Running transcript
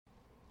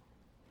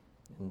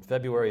in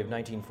February of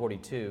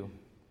 1942,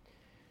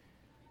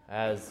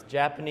 as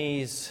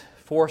Japanese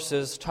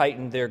forces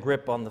tightened their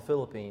grip on the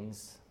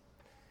Philippines,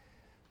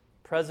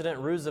 President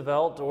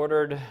Roosevelt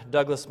ordered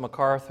Douglas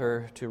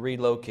MacArthur to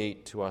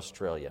relocate to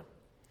Australia.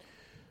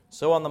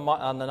 So on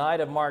the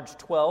night of March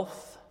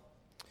 12th,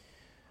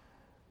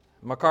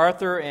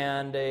 MacArthur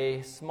and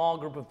a small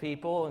group of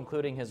people,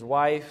 including his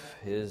wife,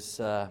 his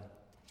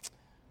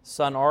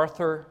son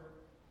Arthur,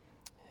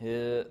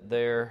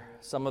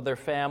 some of their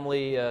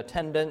family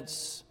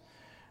attendants,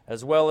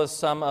 as well as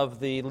some of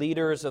the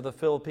leaders of the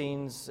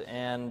Philippines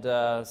and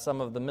some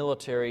of the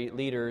military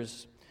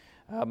leaders,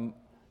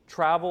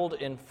 traveled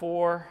in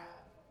 4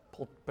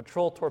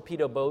 patrol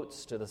torpedo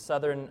boats to the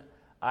southern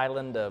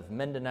island of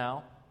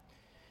Mindanao.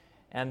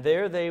 And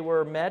there they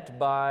were met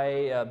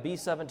by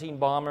B-17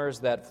 bombers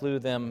that flew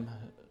them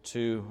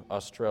to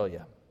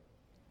Australia.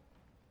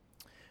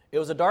 It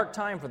was a dark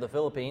time for the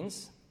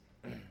Philippines.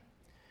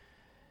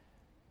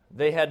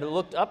 They had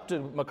looked up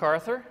to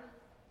MacArthur.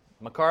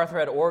 MacArthur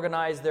had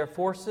organized their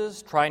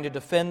forces, trying to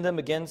defend them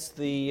against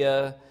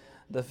the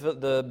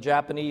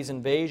Japanese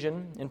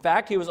invasion. In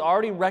fact, he was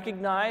already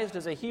recognized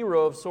as a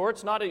hero of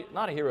sorts. Not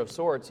a hero of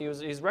sorts.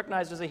 He's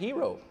recognized as a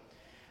hero.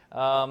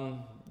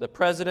 The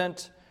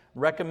president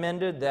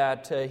recommended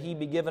that he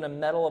be given a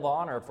Medal of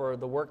Honor for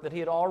the work that he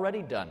had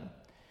already done.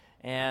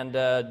 And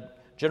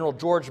General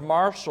George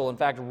Marshall, in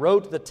fact,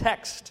 wrote the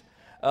text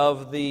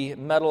of the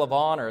Medal of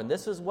Honor. And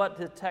this is what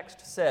the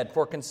text said: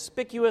 "For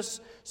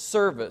conspicuous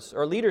service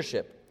or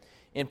leadership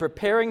in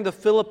preparing the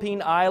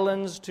Philippine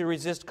Islands to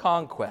resist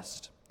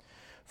conquest,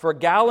 for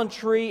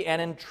gallantry and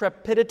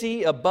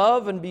intrepidity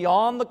above and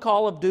beyond the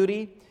call of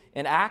duty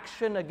in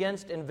action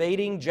against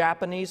invading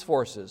Japanese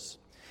forces,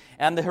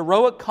 and the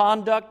heroic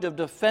conduct of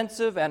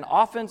defensive and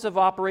offensive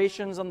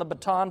operations on the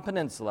Bataan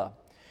Peninsula,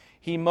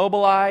 he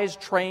mobilized,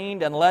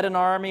 trained, and led an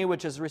army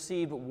which has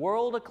received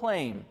world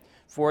acclaim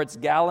for its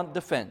gallant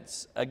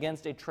defense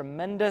against a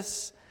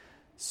tremendous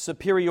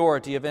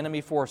superiority of enemy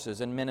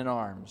forces and men in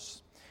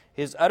arms.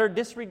 His utter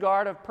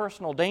disregard of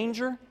personal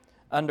danger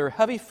under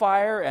heavy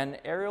fire and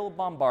aerial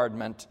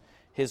bombardment,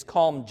 his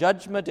calm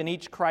judgment in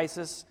each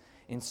crisis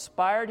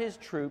inspired his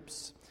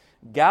troops,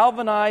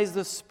 galvanized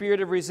the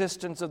spirit of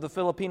resistance of the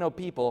Filipino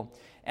people,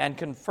 and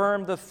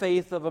confirmed the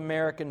faith of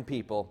American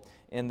people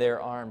in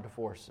their armed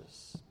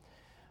forces."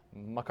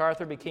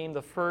 MacArthur became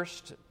the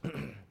first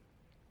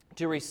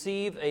to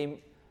receive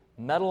a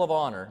Medal of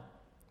Honor,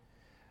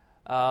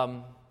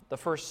 the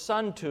first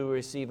son to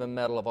receive a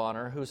Medal of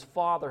Honor, whose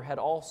father had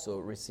also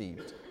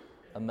received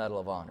a Medal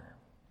of Honor.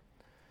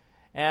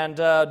 And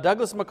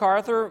Douglas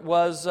MacArthur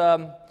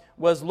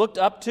was looked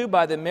up to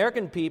by the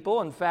American people.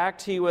 In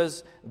fact, he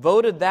was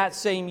voted that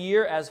same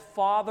year as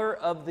Father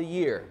of the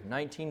Year,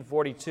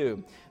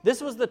 1942. This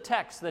was the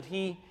text that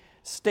the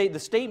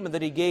statement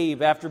that he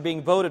gave after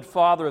being voted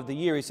Father of the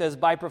Year. He says,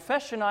 "By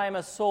profession I am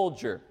a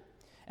soldier,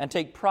 and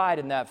take pride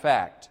in that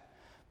fact.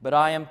 But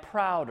I am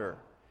prouder,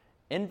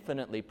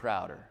 infinitely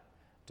prouder,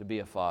 to be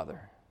a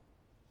father.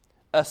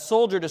 A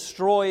soldier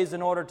destroys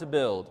in order to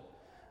build,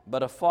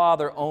 but a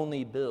father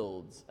only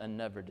builds and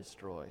never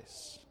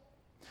destroys.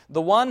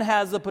 The one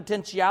has the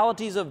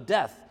potentialities of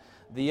death,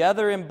 the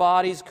other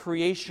embodies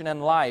creation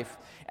and life.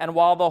 And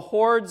while the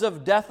hordes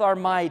of death are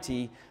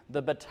mighty,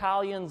 the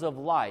battalions of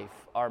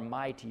life are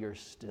mightier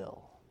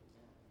still.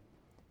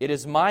 It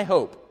is my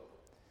hope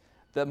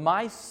that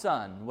my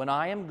son, when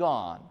I am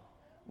gone,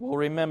 will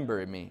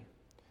remember me,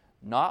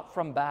 not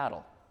from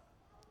battle,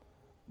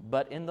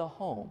 but in the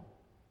home,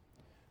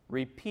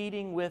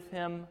 repeating with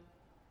him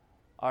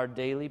our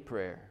daily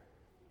prayer,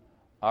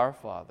 Our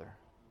Father,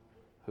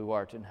 who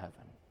art in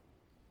heaven."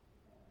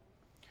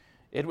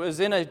 It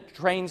was in a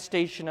train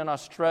station in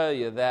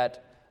Australia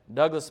that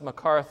Douglas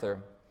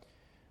MacArthur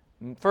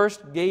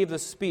first gave the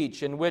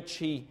speech in which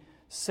he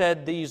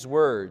said these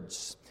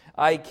words: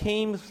 "I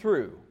came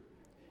through,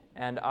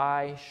 and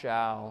I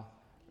shall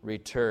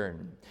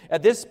return."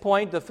 At this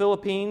point, the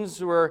Philippines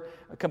were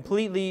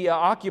completely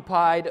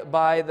occupied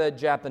by the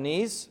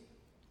Japanese,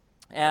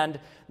 and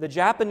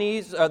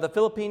the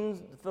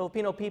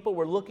Filipino people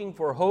were looking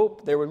for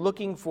hope. They were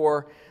looking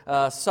for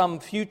some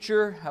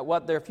future,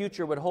 what their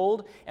future would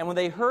hold. And when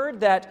they heard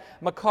that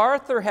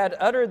MacArthur had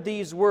uttered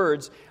these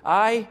words,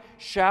 "I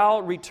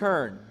shall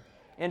return,"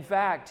 in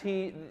fact,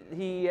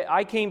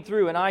 I came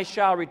through and I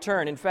shall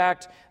return. In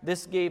fact,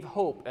 this gave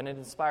hope and it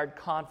inspired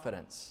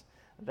confidence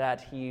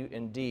that he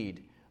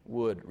indeed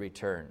would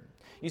return.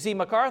 You see,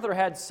 MacArthur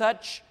had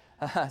such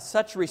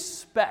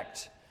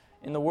respect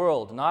in the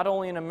world, not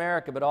only in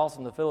America but also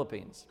in the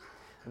Philippines,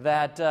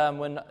 that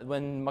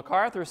when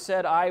MacArthur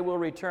said, "I will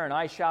return,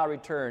 I shall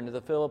return,"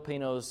 the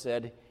Filipinos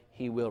said,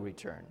 "He will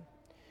return.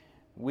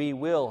 We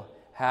will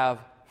have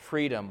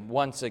freedom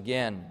once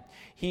again.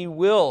 He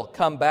will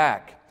come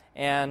back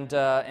and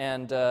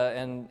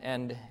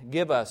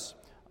give us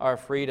our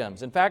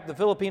freedoms." In fact, the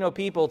Filipino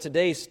people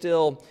today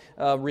still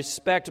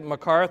respect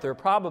MacArthur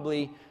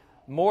probably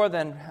more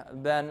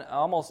than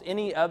almost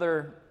any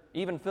other,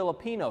 even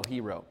Filipino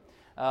hero.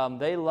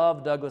 they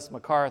loved Douglas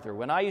MacArthur.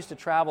 When I used to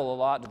travel a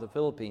lot to the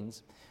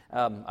Philippines,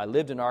 I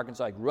lived in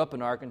Arkansas, I grew up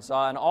in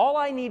Arkansas, and all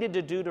I needed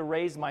to do to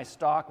raise my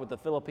stock with the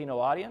Filipino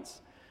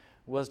audience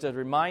was to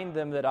remind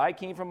them that I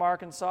came from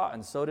Arkansas,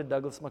 and so did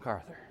Douglas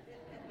MacArthur.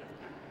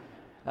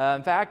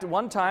 In fact,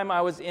 one time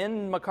I was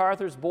in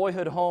MacArthur's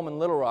boyhood home in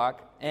Little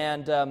Rock,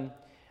 and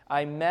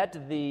I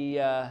met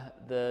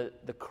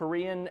the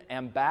Korean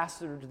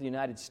ambassador to the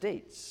United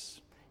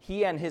States.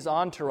 He and his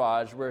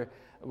entourage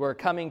were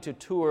coming to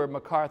tour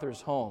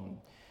MacArthur's home.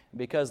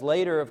 Because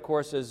later, of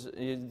course, as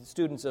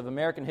students of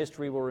American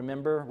history will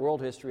remember,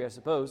 world history, I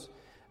suppose,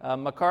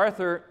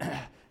 MacArthur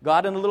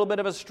got in a little bit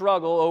of a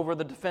struggle over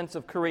the defense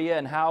of Korea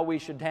and how we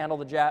should handle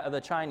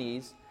the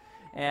Chinese.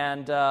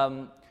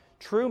 And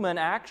Truman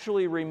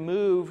actually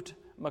removed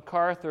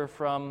MacArthur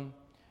from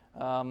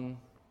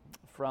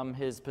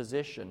his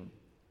position.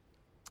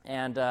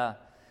 And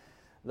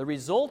the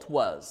result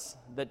was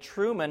that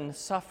Truman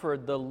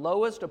suffered the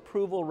lowest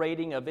approval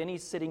rating of any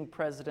sitting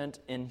president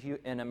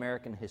in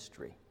American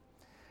history.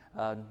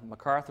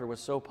 MacArthur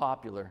was so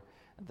popular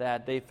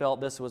that they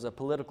felt this was a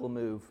political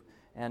move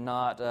and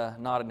not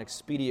an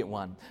expedient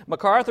one.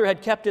 MacArthur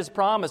had kept his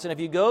promise, and if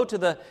you go to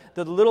the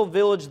little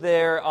village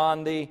there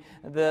on the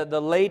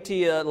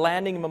Leyte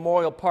Landing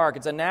Memorial Park,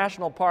 it's a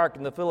national park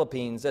in the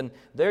Philippines, and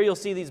there you'll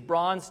see these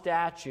bronze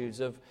statues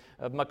of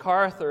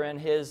MacArthur and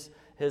his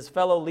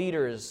fellow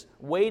leaders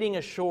wading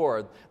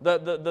ashore.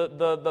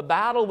 The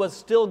battle was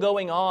still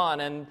going on,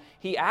 and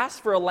he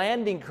asked for a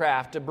landing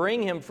craft to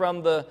bring him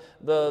from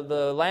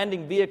the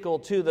landing vehicle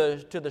to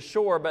the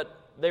shore, but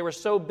they were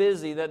so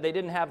busy that they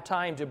didn't have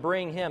time to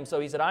bring him. So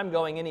he said, "I'm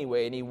going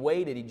anyway." And he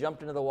waded. He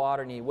jumped into the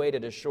water and he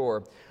waded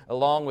ashore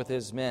along with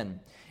his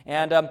men.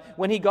 And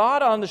when he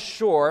got on the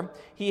shore,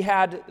 he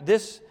had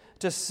this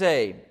to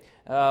say.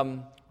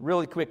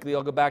 Really quickly,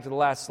 I'll go back to the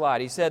last slide.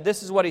 He said,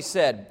 this is what he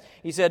said.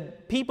 He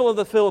said, "People of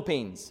the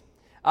Philippines,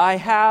 I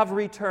have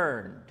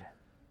returned.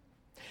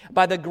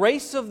 By the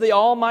grace of the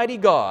Almighty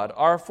God,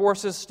 our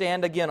forces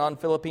stand again on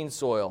Philippine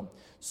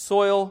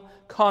soil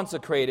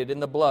consecrated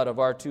in the blood of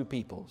our two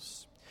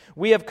peoples.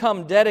 We have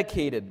come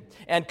dedicated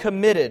and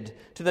committed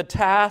to the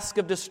task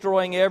of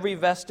destroying every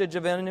vestige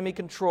of enemy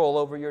control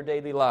over your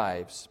daily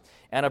lives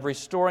and of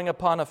restoring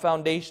upon a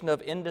foundation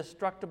of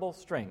indestructible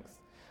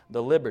strength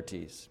the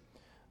liberties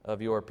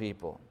of your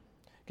people."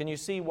 Can you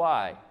see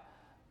why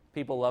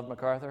people loved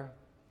MacArthur?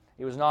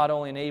 He was not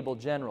only an able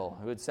general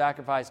who had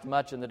sacrificed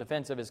much in the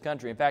defense of his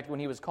country. In fact, when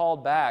he was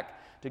called back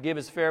to give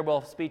his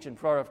farewell speech in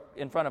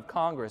front of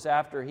Congress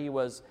after he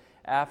was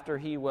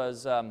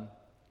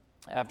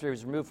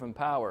removed from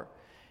power,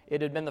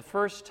 it had been the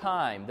first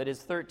time that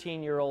his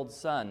 13-year-old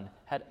son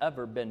had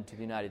ever been to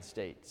the United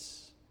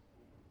States.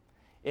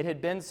 It had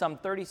been some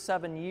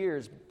 37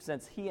 years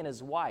since he and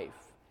his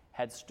wife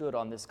had stood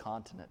on this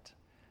continent.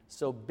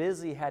 So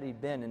busy had he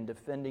been in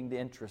defending the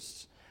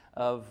interests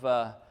of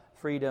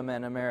freedom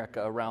and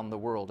America around the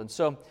world. And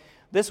so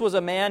this was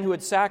a man who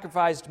had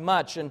sacrificed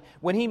much, and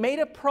when he made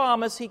a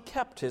promise, he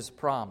kept his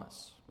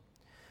promise.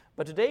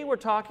 But today we're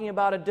talking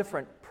about a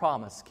different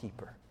promise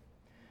keeper.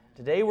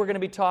 Today we're going to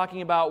be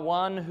talking about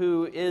one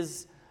who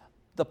is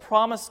the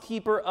promise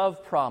keeper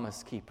of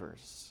promise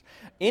keepers.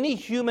 Any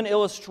human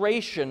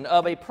illustration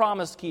of a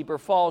promise keeper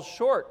falls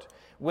short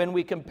when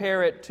we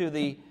compare it to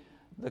the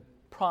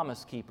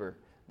promise keeper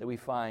that we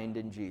find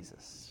in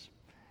Jesus.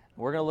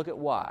 We're going to look at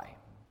why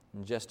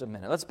in just a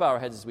minute. Let's bow our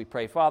heads as we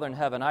pray. Father in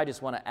heaven, I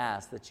just want to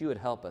ask that you would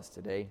help us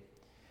today.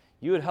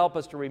 You would help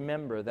us to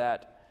remember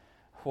that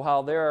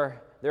while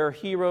there are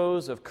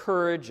heroes of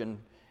courage and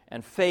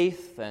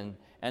faith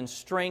and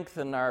strength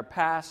in our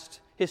past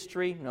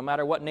history, no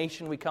matter what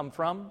nation we come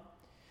from,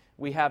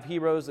 we have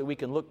heroes that we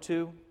can look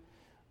to.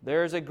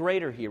 There's a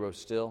greater hero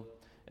still,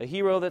 a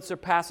hero that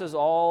surpasses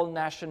all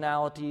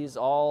nationalities,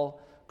 all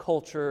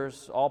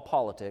cultures, all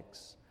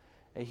politics,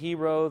 a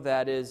hero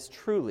that is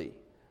truly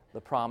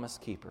the promise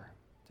keeper.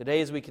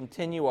 Today, as we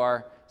continue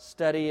our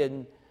study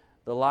in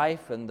the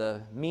life and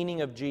the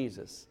meaning of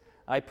Jesus,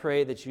 I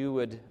pray that you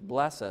would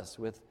bless us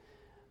with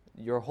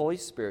your Holy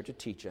Spirit to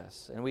teach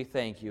us. And we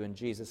thank you in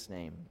Jesus'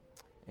 name.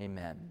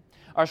 Amen.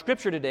 Our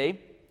scripture today,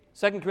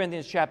 2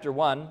 Corinthians chapter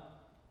 1,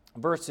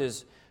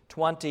 verses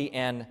 19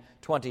 and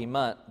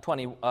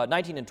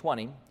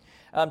 20,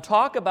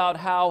 talk about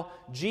how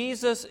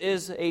Jesus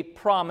is a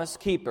promise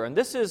keeper. And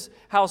this is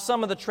how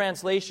some of the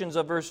translations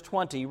of verse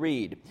 20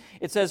 read.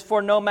 It says,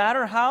 "For no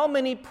matter how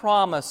many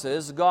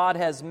promises God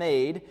has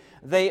made,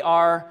 they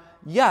are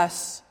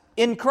yes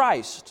in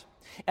Christ.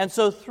 And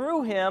so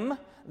through him,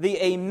 the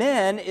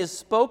Amen is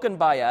spoken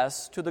by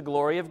us to the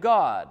glory of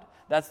God."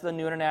 That's the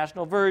New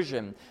International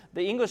Version.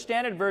 The English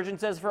Standard Version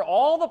says, "For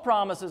all the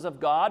promises of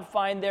God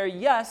find their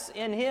yes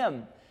in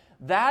him.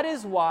 That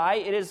is why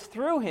it is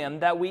through him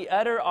that we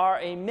utter our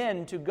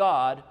amen to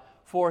God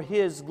for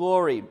his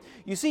glory."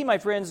 You see, my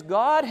friends,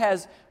 God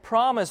has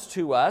promised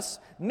to us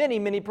many,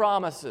 many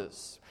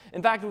promises.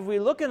 In fact, if we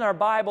look in our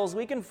Bibles,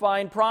 we can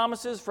find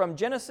promises from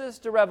Genesis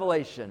to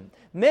Revelation.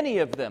 Many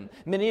of them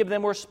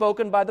were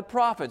spoken by the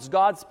prophets.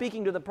 God,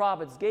 speaking to the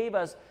prophets, gave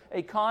us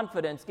a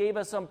confidence, gave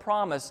us some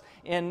promise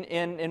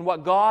in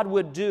what God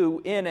would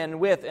do in and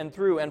with and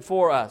through and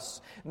for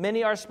us.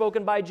 Many are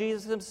spoken by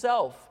Jesus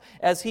himself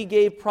as he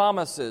gave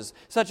promises,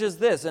 such as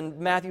this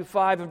in Matthew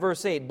 5 and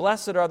verse 8,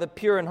 "Blessed are the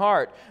pure in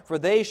heart, for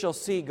they shall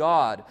see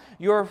God.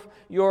 Your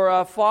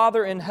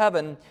Father in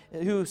heaven,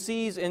 who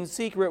sees in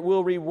secret,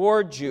 will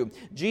reward you."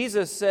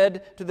 Jesus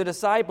said to the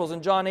disciples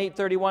in John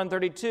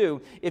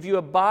 8:31-32, "If you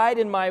abide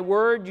in my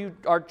word, you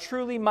are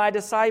truly my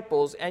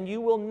disciples, and you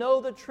will know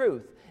the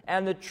truth,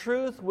 and the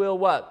truth will"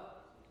 what?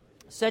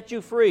 Set you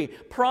free.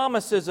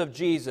 Promises of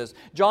Jesus.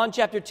 John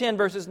chapter 10,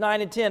 verses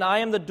 9 and 10. "I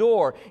am the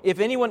door.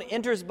 If anyone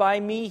enters by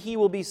me, he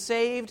will be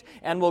saved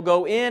and will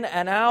go in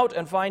and out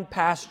and find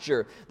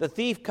pasture. The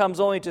thief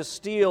comes only to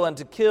steal and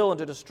to kill and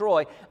to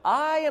destroy.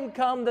 I am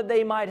come that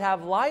they might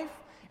have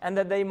life and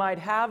that they might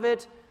have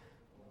it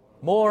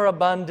more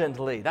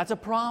abundantly." That's a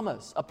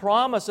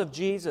promise of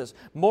Jesus,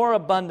 more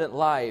abundant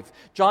life.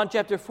 John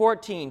chapter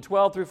 14,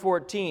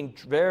 12-14,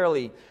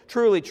 "Verily,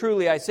 truly,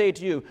 truly, I say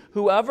to you,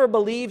 whoever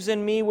believes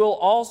in me will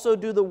also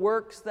do the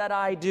works that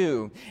I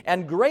do.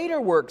 And greater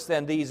works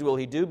than these will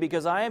he do,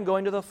 because I am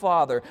going to the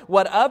Father.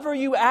 Whatever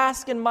you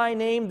ask in my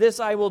name,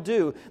 this I will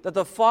do, that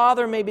the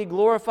Father may be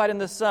glorified in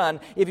the Son.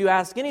 If you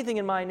ask anything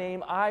in my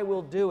name, I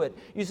will do it."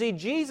 You see,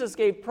 Jesus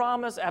gave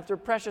promise after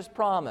precious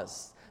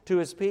promise to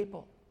his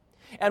people.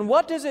 And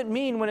what does it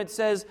mean when it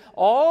says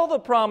all the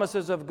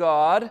promises of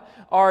God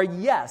are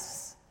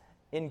yes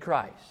in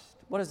Christ?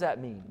 What does that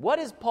mean? What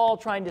is Paul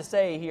trying to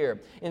say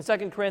here in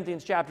 2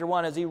 Corinthians chapter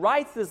 1? As he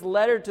writes this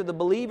letter to the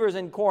believers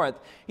in Corinth,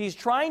 he's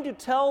trying to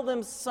tell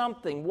them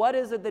something. What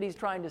is it that he's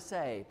trying to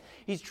say?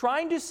 He's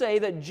trying to say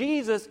that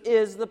Jesus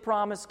is the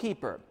promise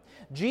keeper.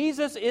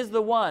 Jesus is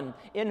the one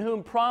in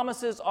whom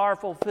promises are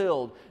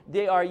fulfilled.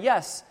 They are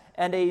yes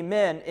and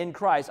amen in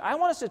Christ. I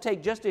want us to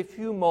take just a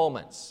few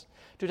moments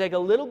to take a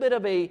little bit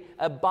of a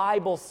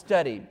Bible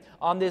study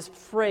on this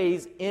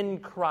phrase, "in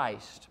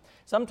Christ."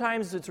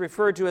 Sometimes it's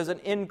referred to as an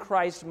 "in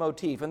Christ"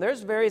 motif, and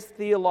there's various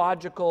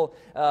theological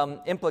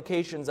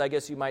implications, I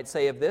guess you might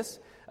say, of this.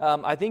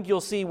 I think you'll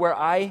see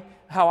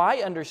how I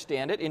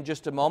understand it in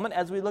just a moment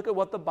as we look at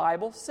what the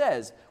Bible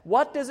says.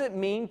 What does it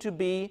mean to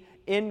be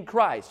in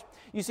Christ?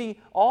 You see,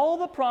 all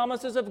the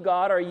promises of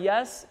God are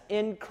yes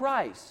in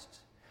Christ.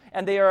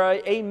 And they are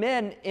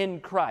amen in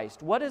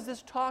Christ. What is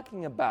this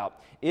talking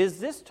about? Is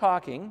this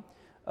talking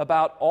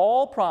about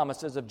all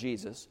promises of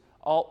Jesus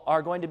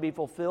are going to be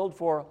fulfilled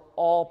for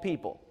all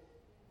people?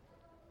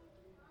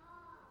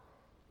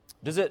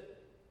 Does it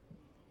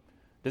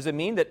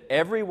mean that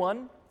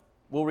everyone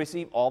will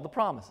receive all the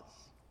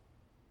promises?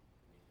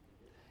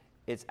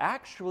 It's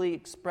actually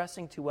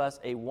expressing to us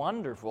a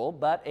wonderful,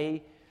 but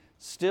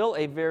still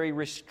a very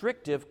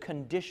restrictive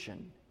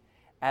condition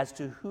as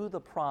to who the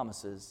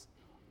promises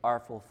are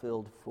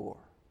fulfilled for.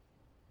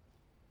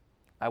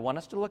 I want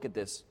us to look at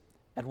this,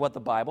 at what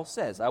the Bible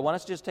says. I want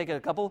us to just take a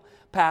couple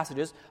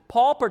passages.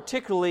 Paul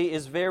particularly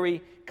is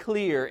very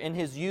clear in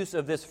his use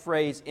of this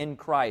phrase, "in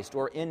Christ,"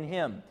 or "in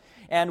Him."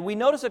 And we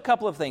notice a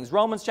couple of things.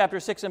 Romans chapter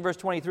 6 and verse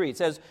 23, it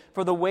says,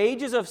 "For the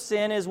wages of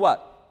sin is"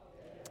 what?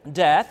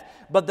 "Death,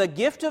 but the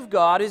gift of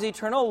God is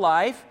eternal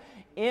life"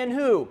 in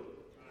who?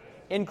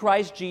 "In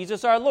Christ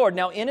Jesus our Lord."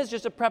 Now, "in" is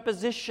just a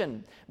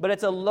preposition, but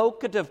it's a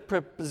locative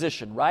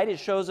preposition, right? It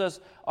shows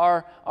us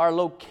our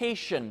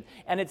location.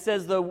 And it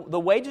says the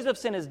wages of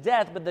sin is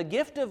death, but the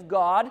gift of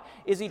God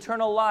is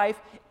eternal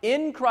life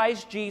in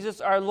Christ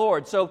Jesus our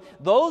Lord. So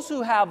those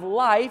who have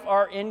life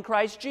are in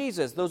Christ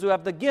Jesus, those who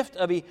have the gift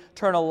of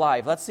eternal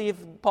life. Let's see if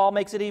Paul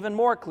makes it even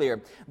more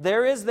clear.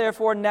 "There is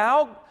therefore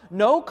now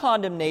no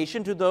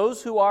condemnation to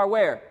those who are"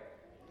 where?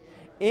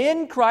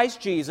 "In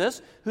Christ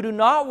Jesus, who do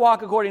not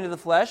walk according to the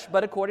flesh,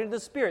 but according to the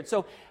Spirit."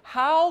 So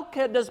how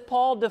does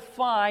Paul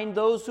define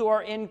those who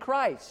are in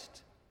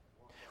Christ?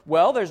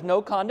 Well, there's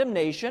no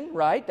condemnation,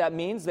 right? That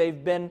means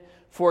they've been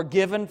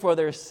forgiven for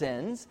their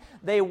sins.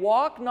 They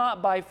walk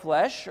not by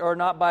flesh, or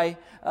not by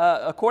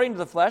according to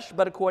the flesh,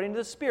 but according to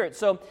the Spirit.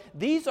 So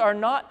these are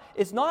not,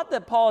 it's not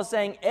that Paul is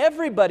saying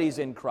everybody's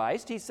in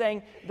Christ. He's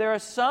saying there are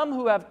some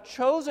who have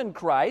chosen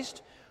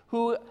Christ,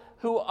 who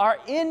are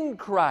in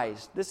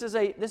Christ. This is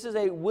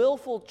a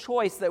willful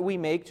choice that we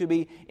make to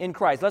be in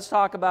Christ. Let's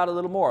talk about it a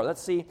little more.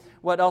 Let's see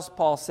what else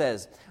Paul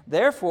says.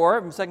 "Therefore,"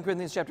 in 2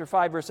 Corinthians chapter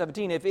 5, verse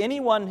 17, "if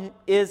anyone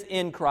is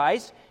in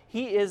Christ,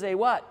 he is a"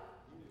 what?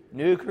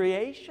 "New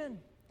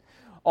creation.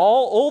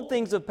 All old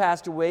things have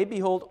passed away.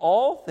 Behold,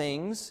 all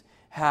things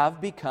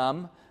have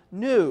become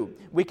new."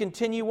 We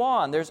continue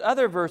on. There's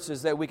other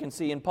verses that we can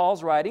see in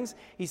Paul's writings.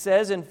 He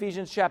says in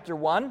Ephesians chapter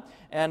 1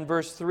 and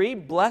verse 3,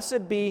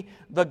 "Blessed be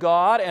the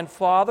God and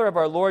Father of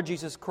our Lord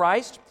Jesus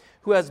Christ,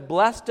 who has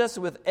blessed us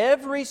with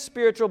every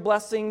spiritual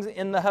blessing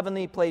in the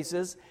heavenly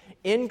places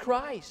in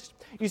Christ."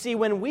 You see,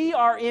 when we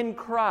are in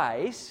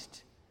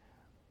Christ,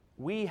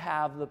 we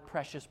have the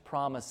precious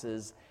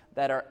promises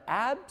that are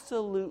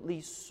absolutely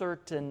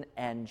certain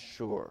and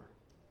sure.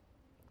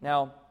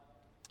 Now,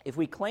 if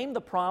we claim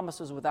the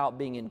promises without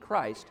being in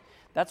Christ,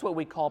 that's what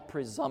we call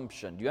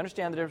presumption. Do you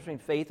understand the difference between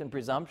faith and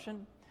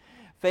presumption?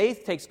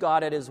 Faith takes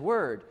God at His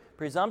word.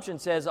 Presumption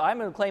says, I'm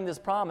going to claim this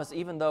promise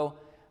even though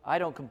I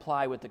don't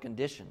comply with the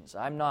conditions.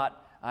 I'm not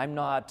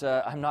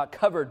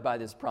covered by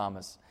this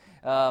promise.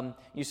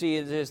 You see,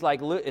 it's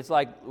like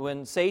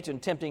when Satan,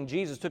 tempting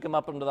Jesus, took him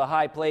up into the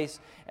high place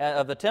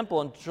of the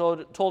temple and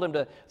told him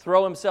to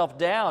throw himself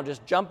down,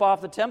 just jump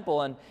off the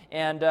temple,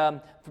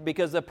 and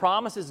because the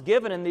promise is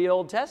given in the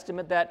Old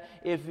Testament that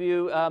if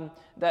you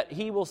that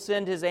He will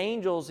send His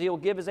angels, He will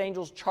give His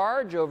angels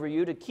charge over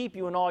you to keep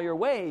you in all your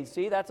ways.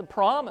 See, that's a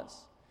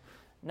promise.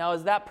 Now,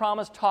 is that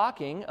promise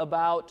talking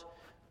about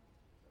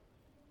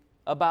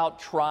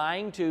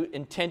trying to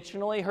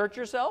intentionally hurt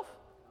yourself?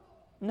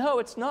 No,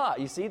 it's not.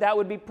 You see, that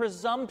would be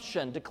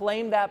presumption to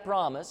claim that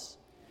promise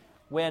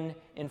when,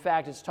 in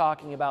fact, it's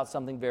talking about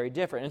something very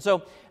different.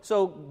 And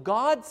so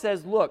God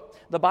says, look,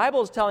 the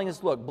Bible is telling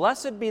us, look,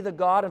 blessed be the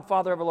God and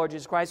Father of our Lord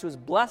Jesus Christ, who has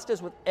blessed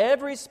us with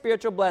every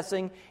spiritual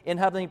blessing in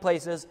heavenly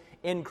places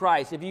in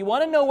Christ. If you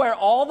want to know where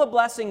all the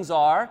blessings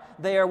are,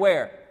 they are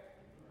where?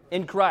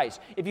 In Christ.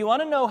 If you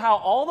want to know how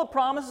all the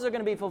promises are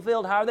going to be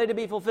fulfilled, how are they to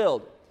be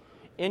fulfilled?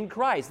 In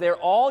Christ. They're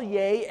all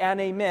yea and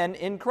amen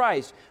in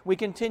Christ. We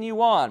continue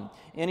on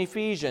in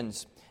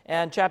Ephesians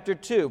and chapter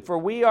 2. For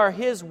we are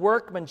His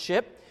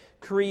workmanship,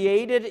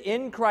 created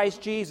in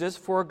Christ Jesus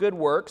for good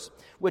works,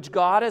 which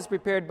God has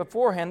prepared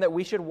beforehand that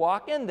we should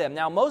walk in them.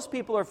 Now, most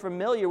people are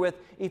familiar with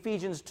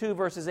Ephesians 2,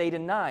 verses 8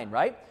 and 9,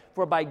 right?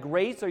 For by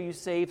grace are you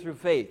saved through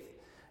faith.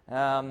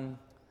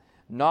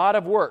 Not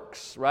of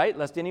works, right?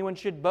 Lest anyone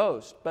should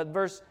boast. But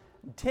verse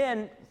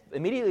 10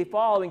 immediately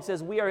following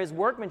says, we are His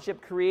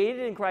workmanship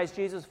created in Christ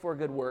Jesus for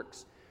good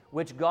works,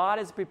 which God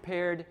has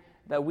prepared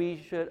that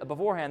we should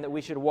beforehand that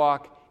we should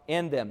walk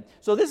in them.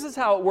 So this is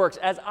how it works,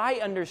 as I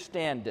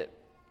understand it.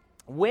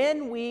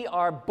 When we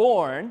are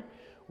born,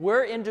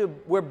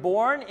 we're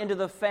born into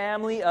the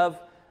family of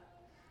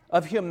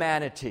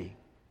humanity.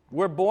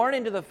 We're born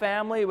into the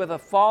family with a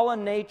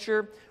fallen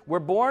nature. We're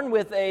born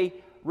with a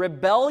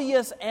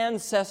rebellious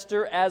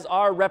ancestor as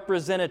our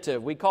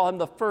representative. We call him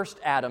the first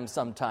Adam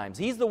sometimes.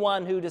 He's the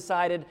one who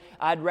decided,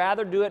 I'd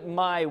rather do it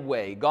my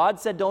way. God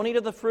said, don't eat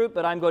of the fruit,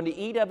 but I'm going to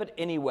eat of it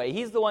anyway.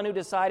 He's the one who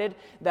decided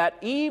that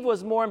Eve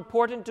was more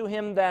important to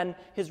him than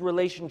his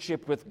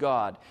relationship with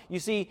God. You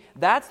see,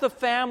 that's the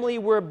family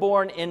we're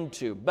born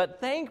into. But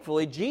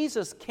thankfully,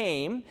 Jesus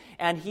came,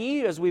 and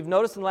He, as we've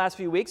noticed in the last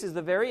few weeks, is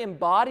the very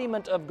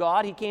embodiment of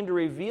God. He came to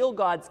reveal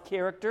God's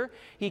character.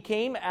 He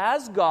came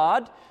as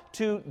God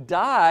to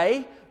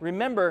die.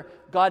 Remember,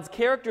 God's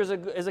character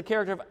is a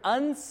character of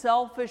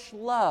unselfish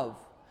love.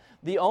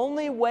 The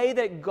only way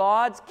that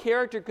God's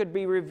character could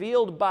be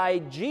revealed by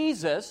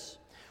Jesus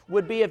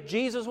would be if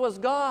Jesus was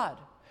God.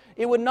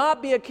 It would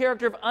not be a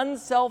character of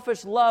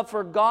unselfish love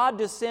for God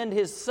to send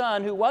His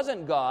Son, who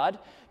wasn't God,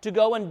 to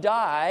go and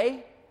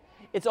die.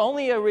 It's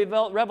only a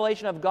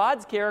revelation of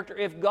God's character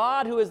if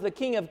God, who is the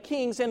King of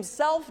Kings,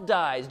 Himself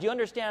dies. Do you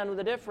understand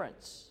the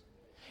difference?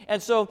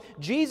 And so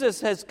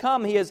Jesus has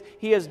come, He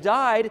has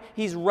died,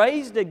 He's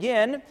raised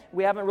again.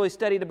 We haven't really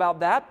studied about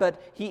that, but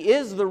He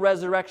is the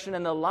resurrection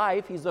and the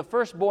life. He's the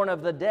firstborn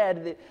of the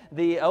dead,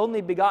 the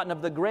only begotten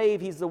of the grave.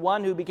 He's the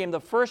one who became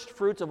the first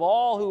fruits of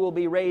all who will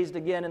be raised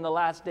again in the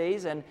last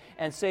days and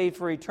saved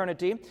for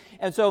eternity.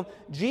 And so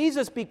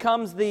Jesus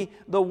becomes the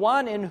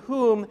one in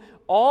whom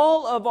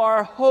all of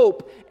our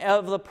hope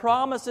of the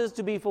promises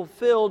to be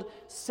fulfilled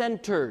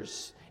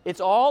centers. It's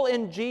all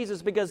in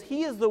Jesus because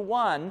He is the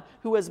one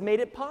who has made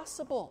it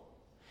possible.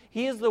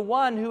 He is the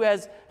one who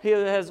has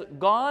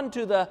gone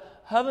to the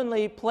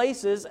heavenly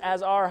places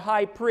as our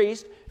high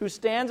priest, who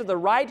stands at the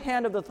right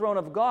hand of the throne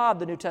of God,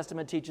 the New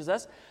Testament teaches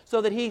us,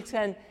 so that He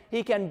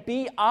can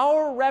be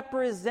our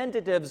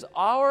representatives,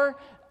 our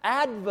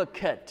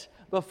advocate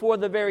before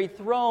the very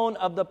throne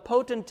of the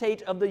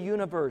potentate of the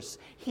universe.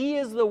 He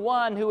is the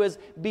one who is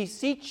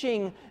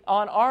beseeching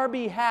on our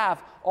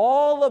behalf.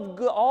 All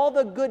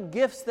the good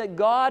gifts that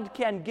God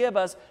can give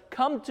us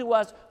come to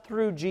us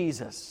through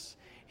Jesus.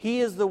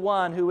 He is the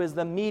one who is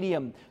the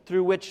medium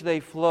through which they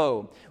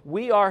flow.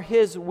 We are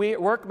His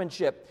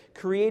workmanship,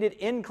 created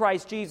in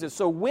Christ Jesus.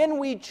 So when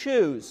we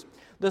choose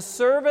the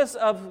service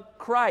of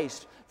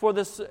Christ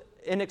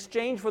in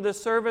exchange for the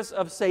service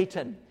of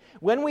Satan,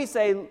 when we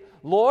say,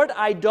 Lord,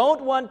 I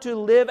don't want to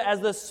live as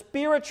the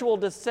spiritual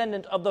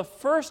descendant of the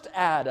first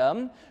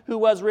Adam, who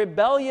was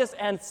rebellious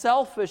and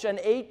selfish and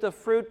ate the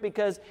fruit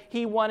because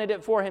he wanted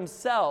it for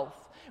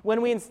himself.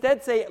 When we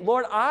instead say,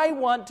 Lord, I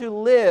want to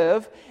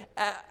live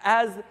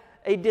as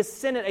a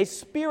descendant, a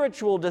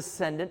spiritual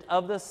descendant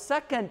of the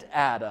second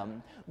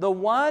Adam, the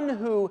one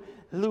who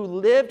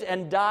lived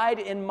and died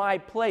in my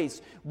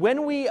place.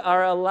 When we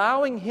are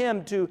allowing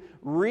Him to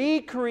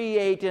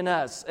recreate in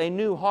us a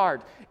new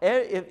heart,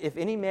 if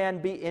any man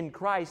be in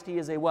Christ, he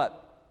is a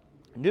what?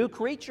 New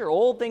creature.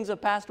 Old things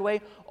have passed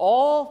away.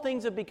 All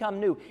things have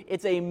become new.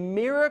 It's a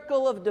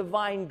miracle of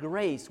divine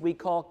grace we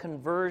call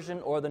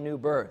conversion or the new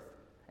birth.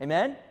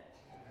 Amen?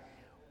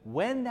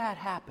 When that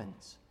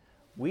happens,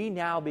 we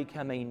now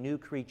become a new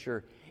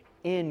creature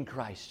in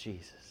Christ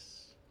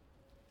Jesus.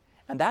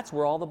 And that's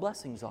where all the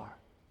blessings are.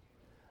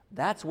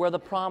 That's where the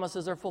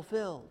promises are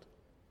fulfilled.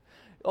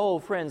 Oh,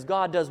 friends,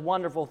 God does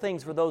wonderful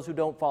things for those who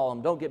don't follow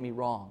Him. Don't get me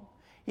wrong.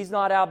 He's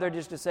not out there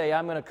just to say,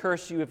 I'm going to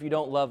curse you if you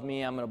don't love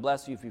me. I'm going to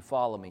bless you if you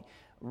follow me.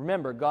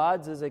 Remember,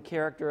 God's is a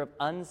character of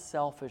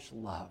unselfish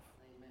love.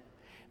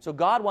 So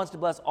God wants to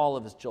bless all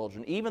of His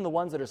children, even the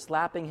ones that are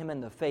slapping Him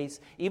in the face,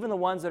 even the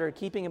ones that are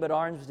keeping Him at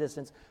arm's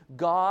distance.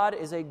 God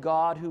is a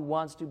God who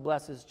wants to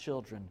bless His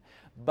children.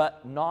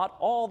 But not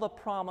all the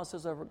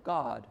promises of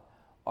God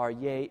are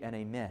yea and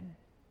amen,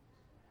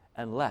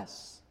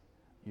 unless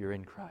you're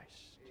in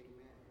Christ.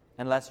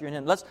 Unless you're in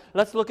Him.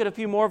 Let's look at a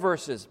few more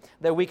verses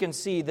that we can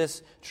see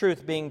this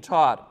truth being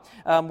taught.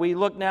 We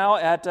look now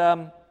at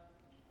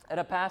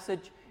a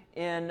passage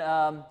in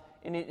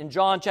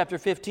John chapter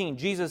 15,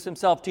 Jesus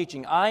Himself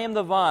teaching, I am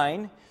the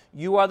vine,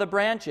 you are the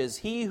branches.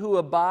 He who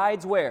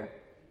abides where?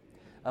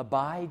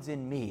 Abides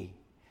in me,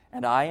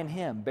 and I in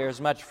him,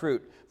 bears much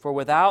fruit. For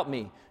without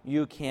me,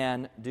 you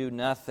can do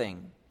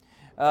nothing.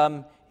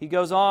 He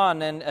goes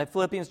on in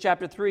Philippians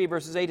chapter 3,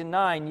 verses 8 and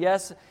 9,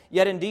 yes,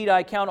 yet indeed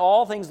I count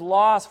all things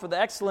lost for the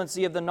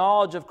excellency of the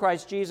knowledge of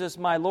Christ Jesus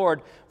my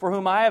Lord, for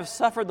whom I have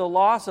suffered the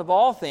loss of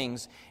all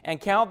things,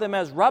 and count them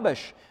as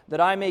rubbish,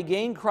 that I may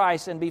gain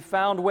Christ and be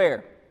found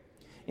where?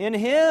 In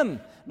Him,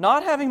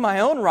 not having my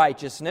own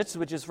righteousness,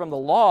 which is from the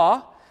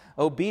law,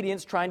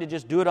 obedience, trying to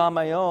just do it on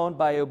my own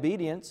by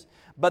obedience,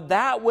 but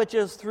that which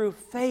is through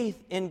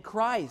faith in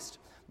Christ,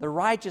 the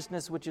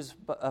righteousness which is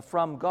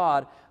from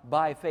God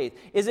by faith.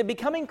 Is it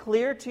becoming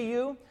clear to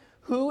you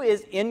who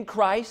is in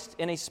Christ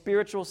in a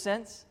spiritual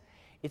sense?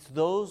 It's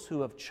those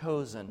who have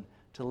chosen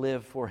to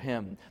live for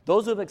Him.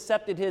 Those who have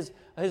accepted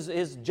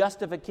His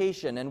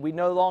justification and we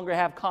no longer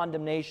have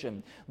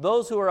condemnation.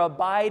 Those who are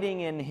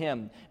abiding in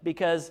Him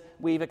because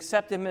we've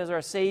accepted Him as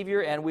our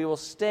Savior and we will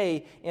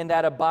stay in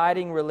that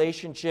abiding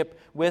relationship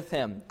with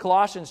Him.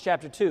 Colossians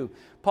chapter 2.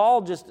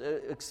 Paul just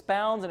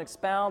expounds and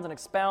expounds and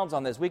expounds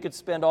on this. We could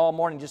spend all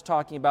morning just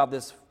talking about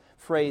this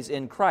phrase,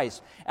 in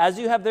Christ. As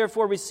you have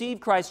therefore received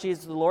Christ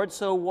Jesus the Lord,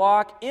 so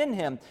walk in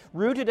Him,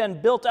 rooted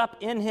and built up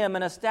in Him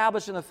and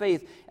established in the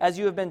faith as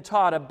you have been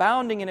taught,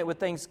 abounding in it with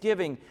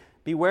thanksgiving.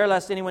 Beware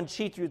lest anyone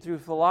cheat you through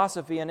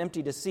philosophy and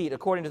empty deceit,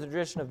 according to the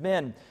tradition of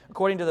men,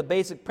 according to the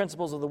basic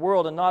principles of the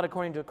world, and not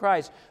according to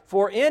Christ.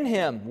 For in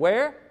Him,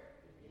 where?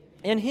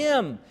 In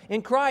Him,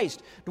 in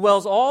Christ,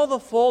 dwells all the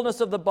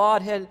fullness of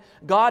the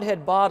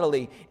Godhead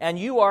bodily, and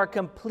you are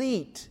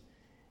complete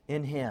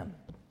in Him.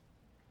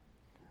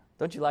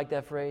 Don't you like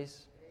that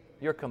phrase?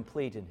 You're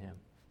complete in Him.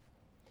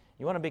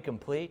 You want to be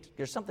complete?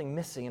 There's something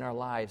missing in our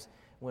lives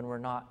when we're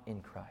not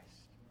in Christ.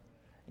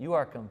 You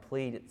are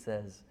complete, it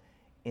says,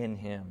 in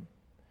Him,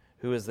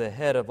 who is the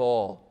head of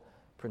all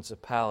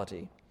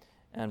principality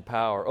and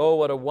power. Oh,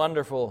 what a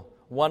wonderful,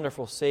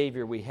 wonderful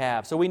Savior we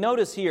have. So we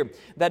notice here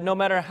that no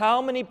matter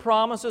how many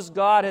promises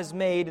God has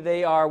made,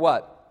 they are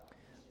what?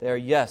 They are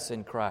yes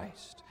in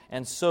Christ.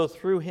 And so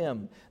through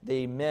Him,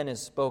 the amen is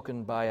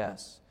spoken by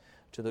us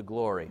to the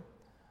glory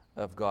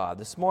of God.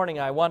 This morning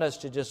I want us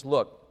to just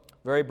look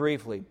very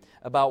briefly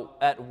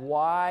at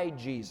why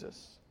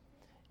Jesus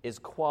is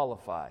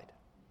qualified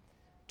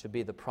to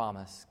be the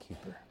promise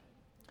keeper.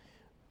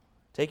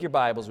 Take your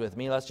Bibles with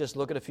me. Let's just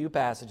look at a few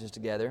passages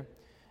together,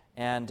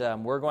 and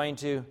we're going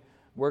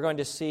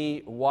to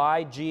see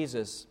why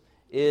Jesus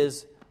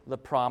is the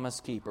promise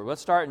keeper.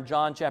 Let's start in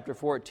John chapter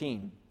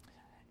 14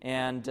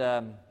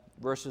 and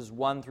verses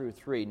 1 through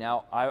 3.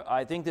 Now,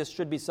 I think this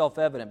should be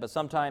self-evident, but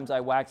sometimes I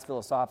wax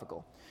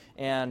philosophical.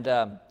 And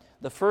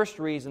the first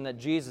reason that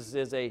Jesus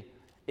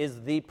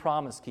is the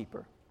promise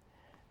keeper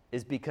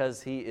is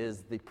because He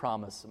is the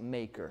promise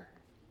maker.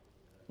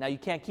 Now, you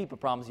can't keep a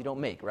promise you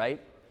don't make, right?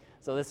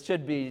 So this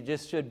should be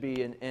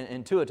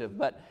intuitive.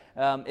 But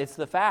it's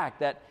the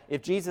fact that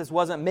if Jesus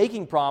wasn't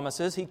making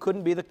promises, He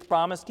couldn't be the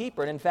promise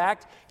keeper. And in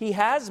fact, He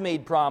has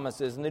made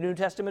promises. And the New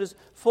Testament is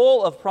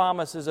full of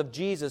promises of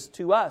Jesus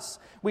to us.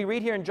 We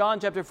read here in John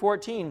chapter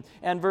 14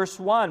 and verse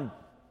 1,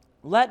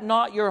 let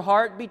not your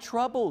heart be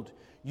troubled.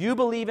 You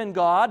believe in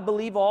God,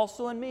 believe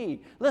also in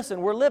me.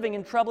 Listen, we're living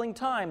in troubling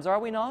times, are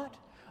we not?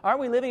 Aren't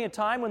we living in a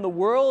time when the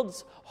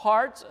world's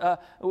hearts,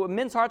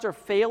 men's hearts are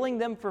failing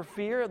them for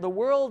fear? The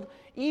world,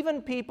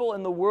 even people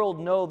in the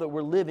world know that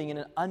we're living in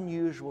an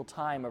unusual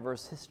time of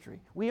Earth's history.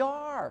 We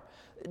are.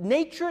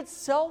 Nature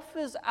itself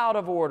is out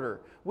of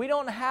order. We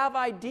don't have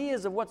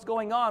ideas of what's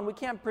going on. We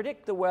can't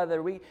predict the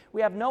weather. We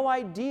have no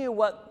idea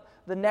what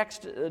the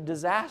next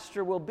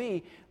disaster will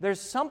be. There's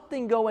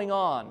something going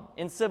on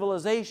in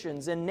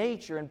civilizations, in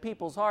nature, in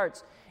people's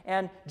hearts.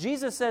 And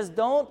Jesus says,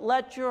 don't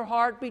let your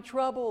heart be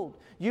troubled.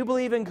 You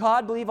believe in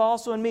God, believe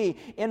also in me.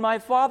 In my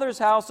Father's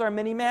house are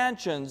many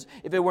mansions.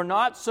 If it were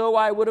not so,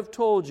 I would have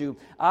told you.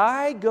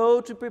 I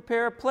go to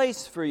prepare a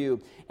place for you.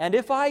 And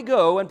if I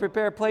go and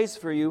prepare a place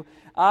for you,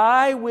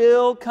 I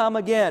will come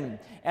again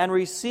and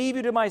receive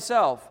you to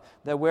myself,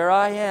 that where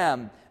I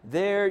am,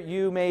 there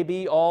you may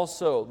be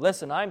also.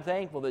 Listen, I'm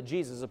thankful that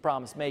Jesus is a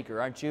promise maker,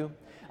 aren't you?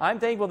 I'm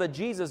thankful that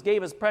Jesus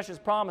gave us precious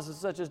promises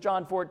such as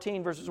John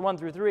 14, verses 1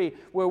 through 3,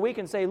 where we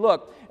can say,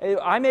 look,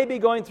 I may be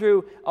going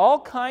through all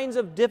kinds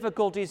of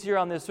difficulties here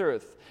on this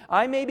earth.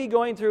 I may be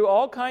going through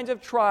all kinds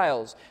of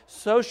trials,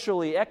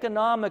 socially,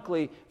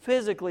 economically,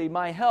 physically,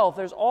 my health.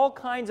 There's all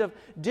kinds of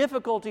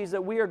difficulties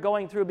that we are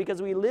going through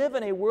because we live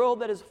in a world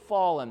that is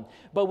fallen.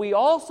 But we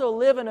also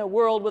live in a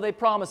world with a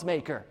promise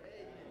maker.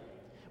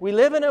 We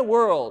live in a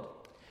world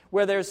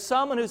where there's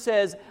someone who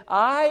says,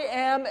 I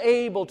am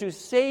able to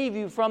save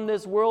you from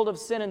this world of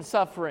sin and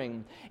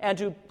suffering and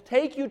to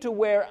take you to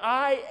where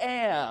I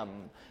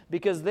am.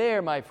 Because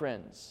there, my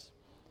friends,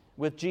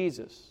 with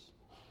Jesus,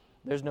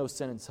 there's no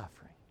sin and suffering.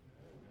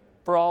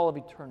 For all of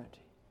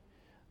eternity,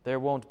 there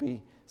won't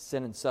be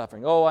sin and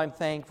suffering. Oh, I'm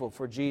thankful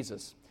for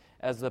Jesus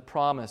as the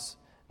promise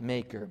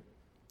maker.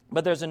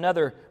 But there's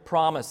another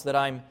promise that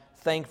I'm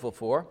thankful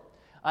for.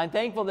 I'm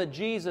thankful that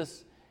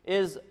Jesus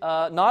is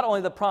not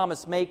only the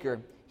promise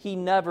maker, He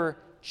never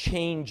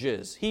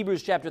changes.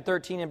 Hebrews chapter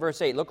 13 and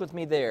verse 8. Look with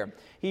me there.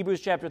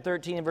 Hebrews chapter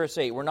 13 and verse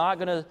 8. We're not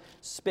going to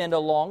spend a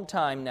long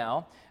time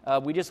now.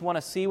 We just want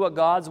to see what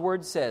God's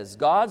Word says.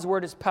 God's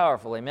Word is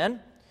powerful.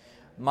 Amen?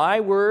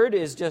 My word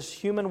is just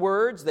human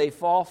words. They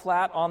fall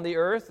flat on the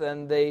earth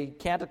and they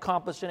can't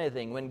accomplish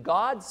anything. When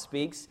God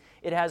speaks,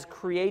 it has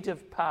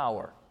creative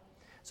power.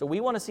 So we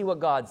want to see what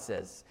God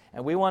says.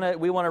 And we want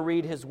to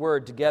read His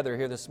Word together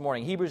here this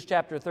morning. Hebrews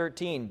chapter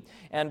 13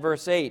 and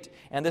verse 8.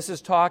 And this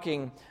is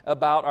talking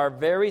about our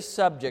very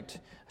subject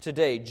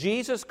today.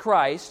 Jesus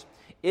Christ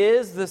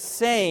is the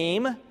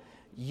same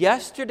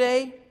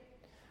yesterday,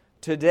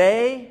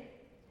 today,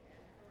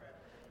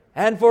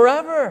 and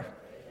forever.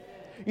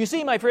 You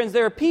see, my friends,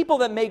 there are people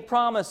that make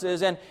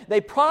promises, and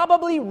they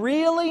probably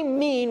really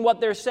mean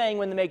what they're saying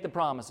when they make the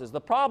promises.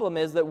 The problem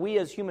is that we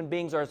as human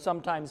beings are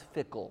sometimes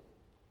fickle.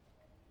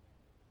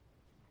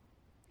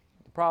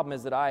 The problem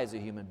is that I, as a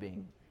human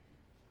being,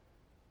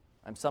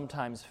 I'm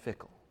sometimes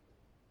fickle.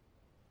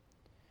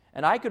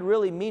 And I could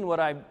really mean what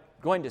I'm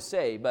going to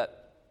say,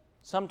 but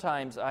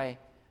sometimes I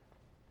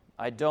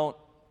don't.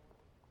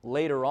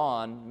 Later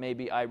on,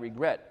 maybe I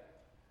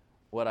regret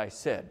what I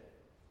said.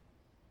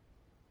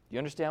 You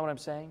understand what I'm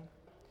saying?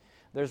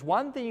 There's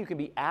one thing you can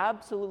be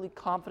absolutely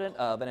confident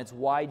of, and it's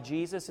why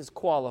Jesus is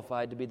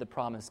qualified to be the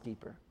promise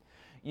keeper.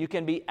 You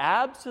can be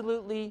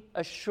absolutely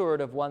assured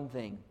of one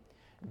thing.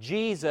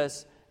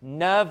 Jesus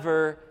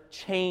never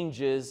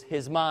changes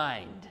His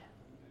mind.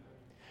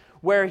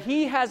 Where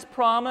He has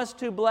promised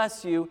to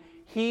bless you,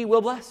 He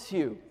will bless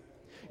you.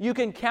 You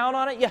can count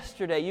on it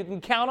yesterday. You can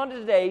count on it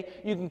today.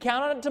 You can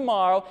count on it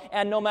tomorrow.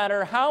 And no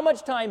matter how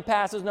much time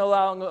passes,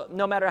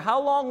 no matter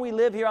how long we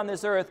live here on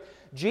this earth,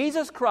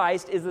 Jesus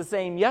Christ is the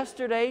same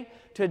yesterday,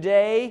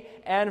 today,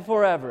 and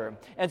forever.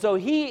 And so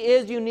He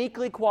is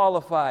uniquely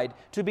qualified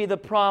to be the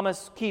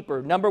promise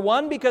keeper. Number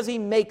one, because He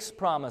makes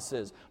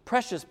promises,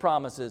 precious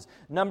promises.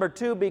 Number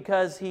two,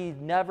 because He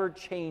never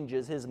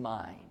changes His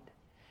mind.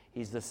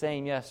 He's the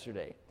same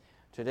yesterday,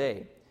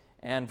 today,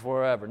 and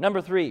forever. Number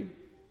three,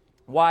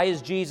 why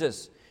is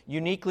Jesus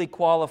uniquely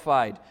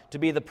qualified to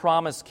be the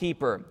promise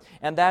keeper?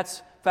 And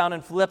that's found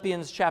in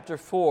Philippians chapter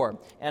 4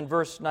 and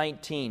verse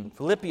 19.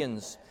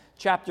 Philippians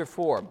chapter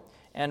 4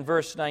 and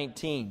verse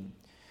 19.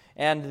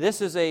 And this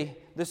is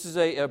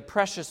a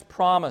precious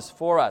promise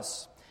for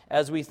us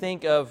as we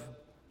think of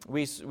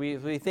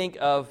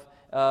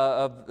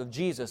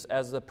Jesus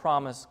as the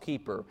promise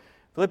keeper.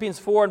 Philippians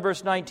 4 and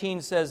verse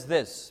 19 says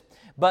this,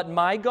 "But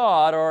my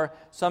God," or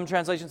some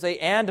translations say,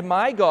 "and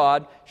my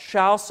God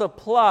shall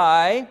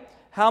supply"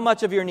 how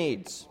much of your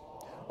needs?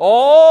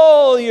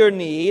 All your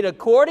need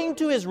according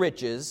to His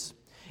riches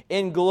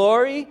in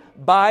glory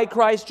by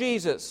Christ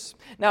Jesus.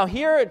 Now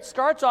here it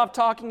starts off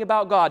talking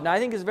about God. Now I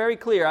think it's very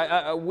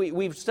clear.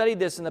 We've studied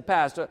this in the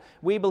past.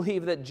 We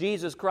believe that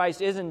Jesus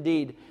Christ is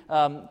indeed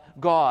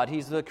God.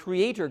 He's the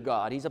Creator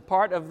God. He's a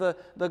part of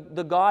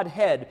the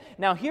Godhead.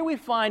 Now here we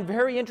find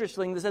very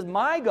interesting, that says,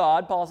 my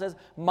God, Paul says,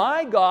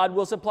 my God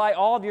will supply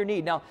all of your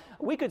need. Now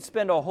we could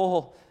spend a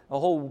whole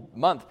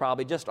month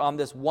probably just on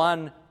this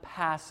one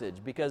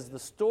passage, because the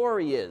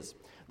story is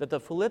that the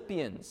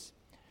Philippians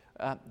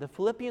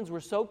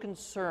were so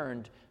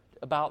concerned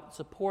about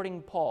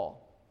supporting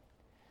Paul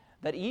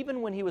that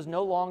even when he was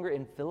no longer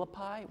in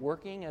Philippi,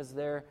 working as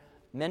their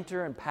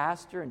mentor and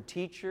pastor and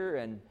teacher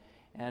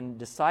and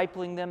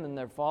discipling them in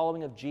their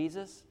following of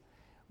Jesus,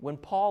 when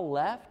Paul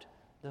left,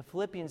 the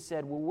Philippians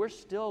said, well,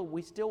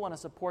 we still want to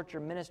support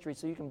your ministry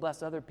so you can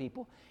bless other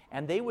people.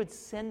 And they would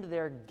send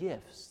their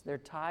gifts, their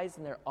tithes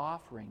and their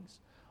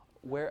offerings,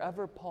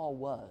 wherever Paul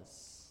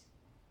was.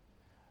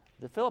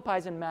 The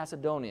Philippi's in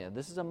Macedonia.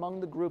 This is among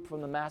the group from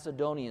the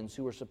Macedonians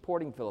who were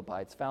supporting Philippi.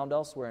 It's found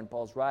elsewhere in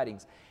Paul's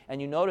writings.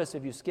 And you notice,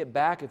 if you skip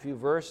back a few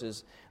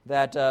verses,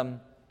 that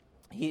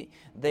in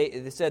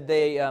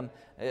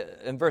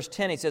verse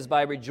 10, he says, "But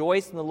I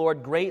rejoice in the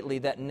Lord greatly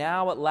that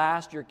now at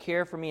last your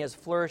care for me has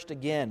flourished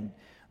again,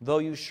 though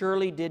you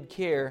surely did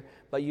care,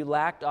 but you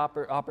lacked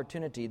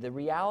opportunity." The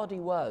reality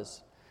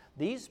was,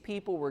 these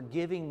people were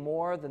giving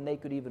more than they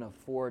could even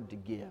afford to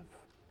give.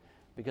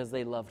 because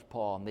they loved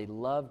Paul and they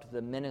loved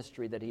the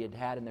ministry that he had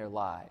had in their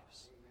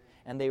lives.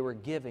 And they were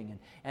giving,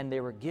 and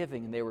they were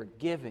giving, and they were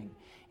giving.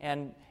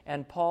 And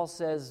Paul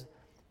says,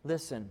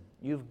 listen,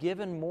 you've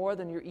given more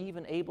than you're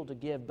even able to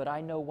give, but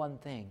I know one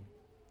thing.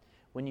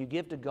 When you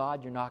give to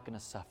God, you're not going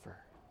to suffer.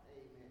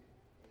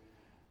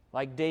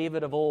 Like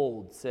David of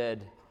old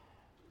said,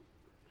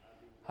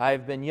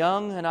 I've been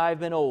young and I've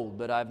been old,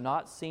 but I've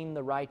not seen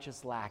the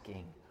righteous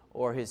lacking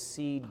or his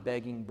seed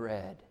begging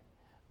bread.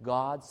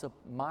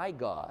 My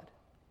God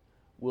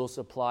will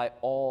supply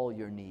all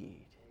your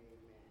need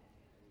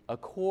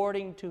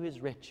according to his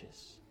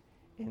riches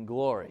in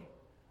glory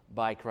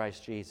by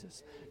Christ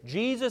Jesus.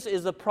 Jesus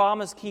is the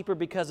promise keeper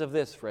because of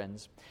this,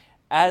 friends.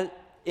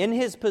 In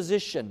his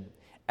position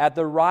at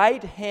the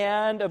right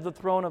hand of the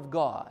throne of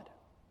God,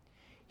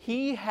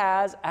 he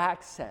has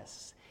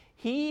access.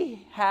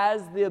 He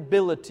has the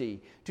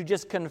ability to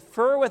just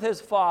confer with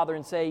his Father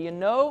and say, you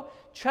know,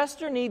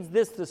 Chester needs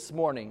this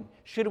morning.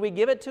 Should we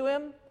give it to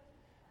him?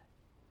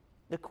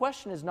 The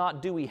question is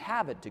not, do we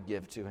have it to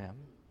give to him?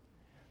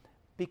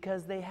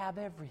 Because they have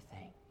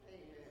everything.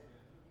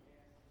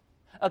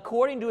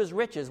 According to his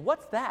riches.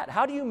 What's that?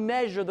 How do you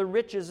measure the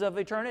riches of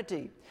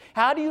eternity?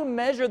 How do you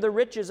measure the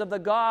riches of the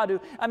God who,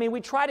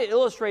 we try to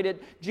illustrate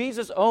it.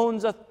 Jesus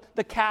owns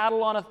the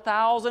cattle on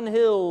 1,000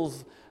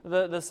 hills.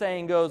 The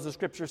saying goes, the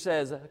scripture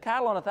says,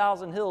 cattle on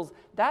 1,000 hills,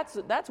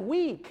 that's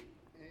weak.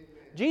 Amen.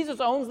 Jesus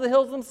owns the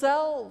hills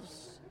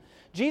themselves.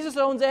 Jesus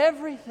owns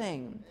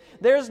everything.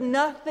 There's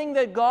nothing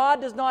that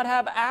God does not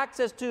have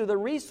access to, the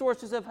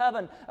resources of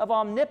heaven, of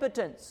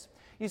omnipotence.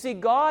 You see,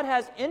 God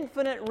has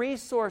infinite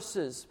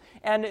resources.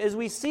 And as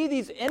we see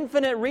these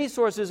infinite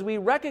resources, we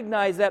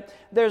recognize that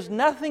there's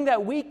nothing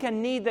that we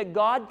can need that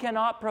God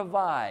cannot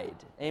provide.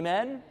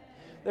 Amen?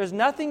 There's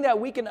nothing that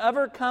we can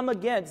ever come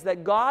against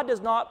that God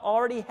does not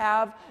already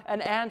have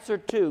an answer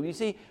to. You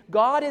see,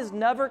 God is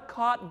never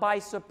caught by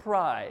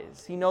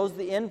surprise. He knows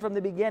the end from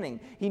the beginning.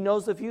 He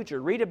knows the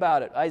future. Read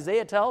about it.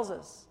 Isaiah tells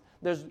us,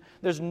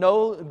 there's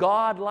no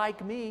God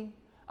like me.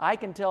 I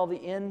can tell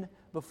the end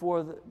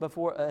before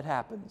it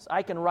happens.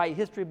 I can write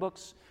history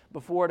books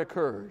before it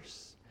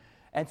occurs.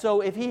 And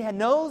so if He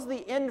knows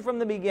the end from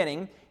the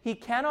beginning, He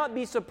cannot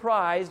be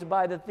surprised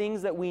by the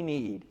things that we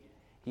need.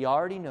 He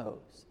already knows.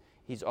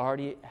 He's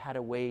already had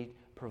a way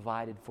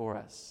provided for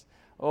us.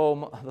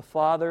 Oh, the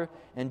Father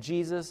and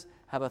Jesus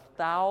have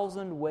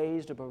 1,000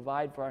 ways to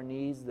provide for our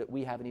needs that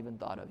we haven't even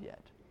thought of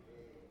yet.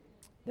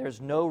 There's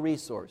no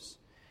resource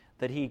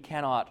that He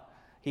cannot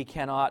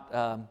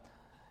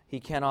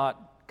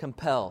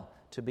compel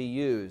to be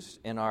used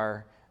in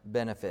our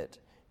benefit.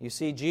 You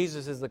see,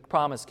 Jesus is the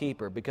promise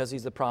keeper because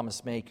He's the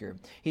promise maker.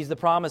 He's the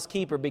promise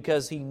keeper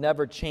because He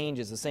never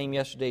changes, the same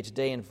yesterday,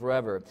 today, and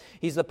forever.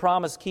 He's the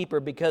promise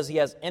keeper because He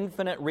has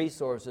infinite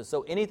resources.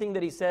 So anything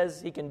that He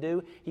says He can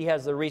do, He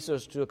has the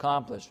resources to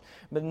accomplish.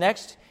 But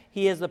next,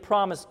 He is the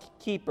promise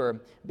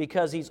keeper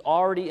because He's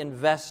already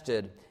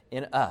invested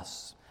in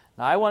us.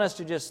 Now, I want us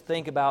to just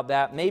think about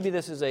that. Maybe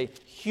this is a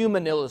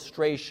human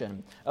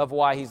illustration of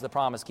why He's the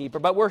promise keeper,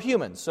 but we're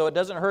humans, so it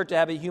doesn't hurt to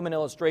have a human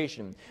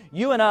illustration.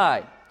 You and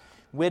I,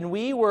 when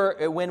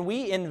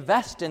we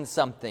invest in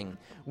something,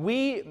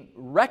 we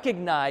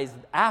recognize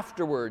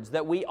afterwards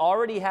that we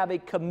already have a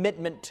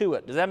commitment to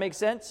it. Does that make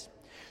sense?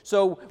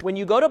 So when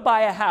you go to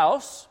buy a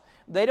house,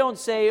 they don't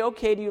say,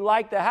 okay, do you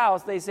like the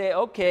house? They say,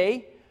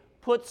 okay,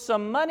 put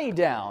some money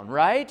down,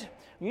 right?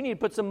 You need to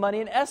put some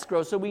money in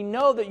escrow so we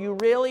know that you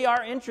really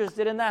are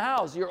interested in the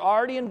house. You're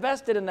already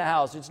invested in the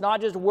house. It's not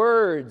just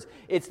words.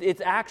 It's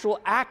actual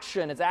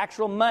action. It's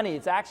actual money.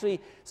 It's actually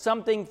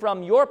something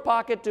from your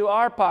pocket to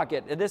our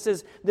pocket. And this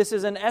is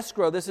an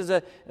escrow.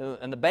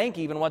 And the bank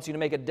even wants you to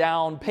make a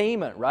down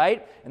payment,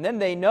 right? And then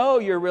they know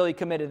you're really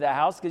committed to the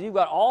house because you've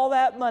got all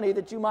that money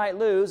that you might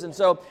lose. And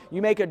so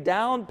you make a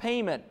down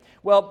payment.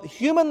 Well,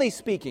 humanly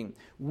speaking,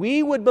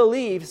 we would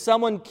believe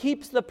someone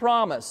keeps their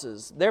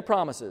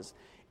promises,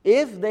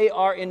 if they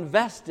are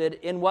invested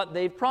in what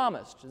they've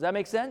promised. Does that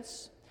make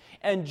sense?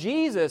 And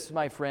Jesus,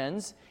 my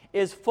friends,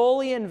 is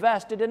fully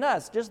invested in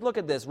us. Just look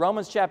at this,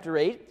 Romans chapter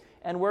 8,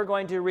 and we're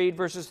going to read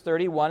verses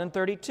 31 and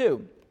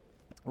 32.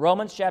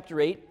 Romans chapter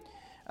 8,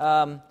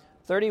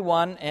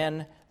 31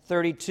 and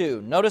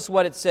 32. Notice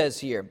what it says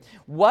here.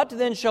 What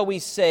then shall we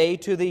say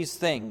to these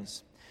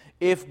things?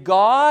 If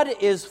God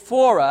is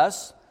for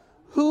us,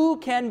 who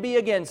can be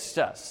against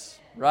us?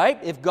 Right?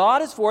 If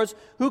God is for us,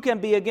 who can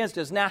be against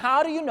us? Now,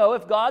 how do you know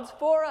if God's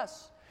for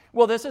us?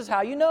 Well, this is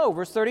how you know.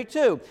 Verse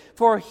 32.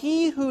 For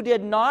He who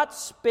did not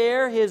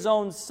spare His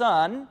own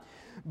Son,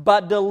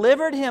 but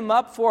delivered Him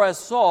up for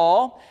us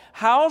all,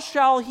 how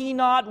shall He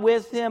not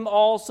with Him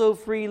also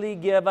freely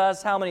give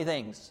us how many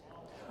things?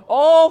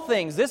 All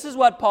things. This is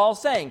what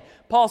Paul's saying.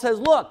 Paul says,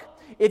 look,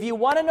 if you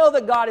want to know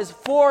that God is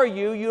for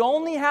you, you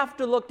only have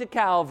to look to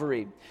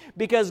Calvary.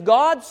 Because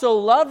God so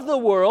loved the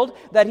world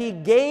that He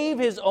gave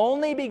His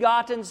only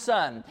begotten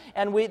Son.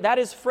 And that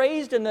is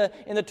phrased in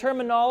the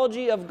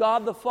terminology of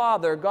God the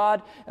Father,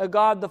 God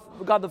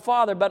the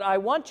Father. But I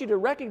want you to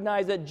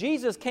recognize that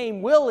Jesus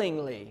came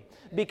willingly,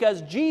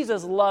 because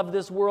Jesus loved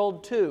this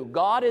world too.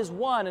 God is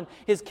one, and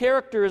His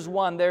character is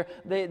one.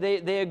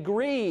 They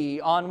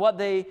agree on what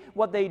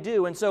they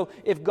do. And so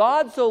if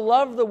God so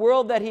loved the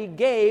world that He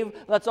gave,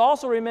 let's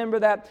also remember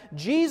that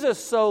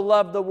Jesus so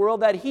loved the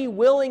world that He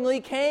willingly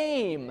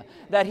came,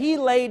 that He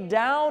laid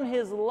down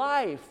His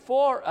life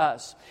for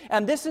us.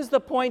 And this is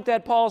the point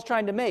that Paul's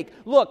trying to make.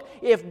 Look,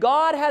 if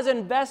God has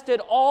invested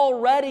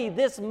already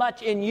this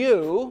much in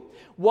you,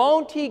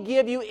 won't He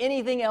give you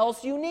anything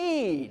else you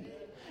need?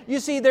 You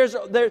see,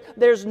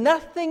 there's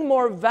nothing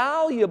more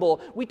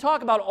valuable. We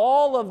talk about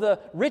all of the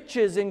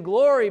riches and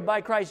glory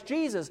by Christ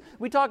Jesus.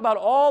 We talk about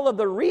all of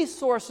the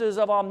resources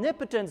of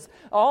omnipotence,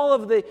 all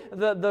of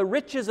the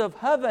riches of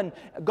heaven,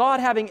 God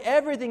having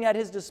everything at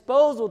His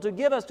disposal to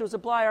give us to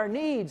supply our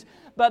needs.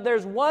 But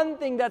there's one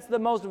thing that's the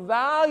most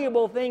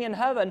valuable thing in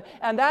heaven,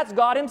 and that's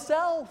God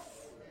Himself.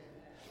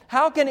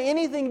 How can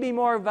anything be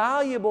more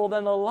valuable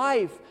than the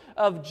life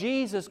of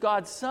Jesus,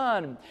 God's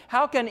Son?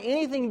 How can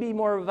anything be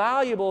more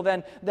valuable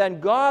than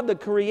God, the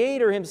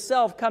Creator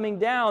Himself, coming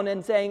down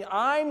and saying,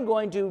 I'm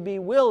going to be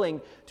willing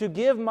to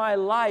give my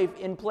life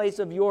in place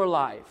of your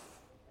life?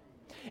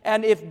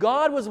 And if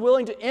God was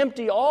willing to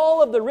empty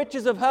all of the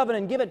riches of heaven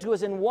and give it to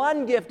us in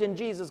one gift in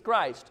Jesus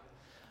Christ,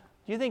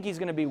 do you think He's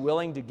going to be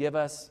willing to give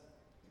us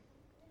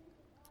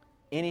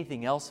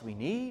anything else we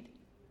need?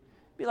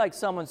 It'd be like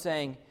someone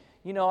saying,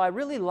 you know, I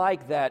really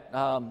like that,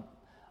 I'm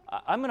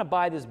going to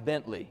buy this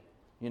Bentley,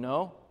 you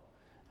know,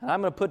 and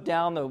I'm going to put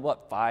down the,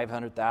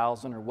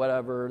 $500,000 or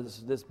whatever,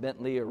 this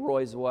Bentley or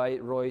Royce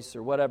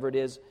or whatever it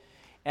is,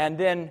 and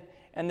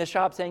the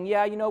shop saying,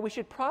 yeah, you know,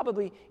 it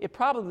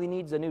probably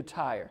needs a new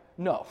tire.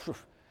 No,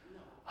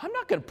 I'm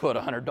not going to put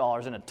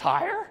 $100 in a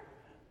tire.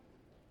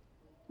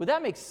 Would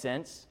that make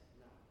sense?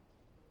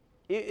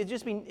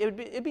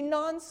 It'd be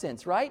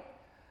nonsense, right?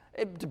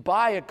 To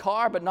buy a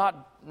car but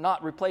not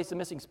replace the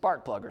missing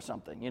spark plug or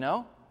something, you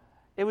know?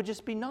 It would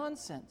just be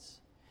nonsense.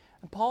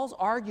 And Paul's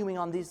arguing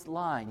on this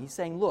line. He's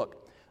saying,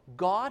 look,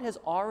 God has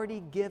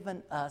already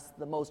given us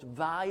the most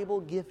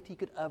valuable gift He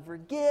could ever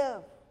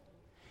give.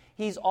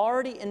 He's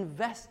already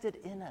invested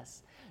in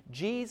us.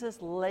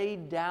 Jesus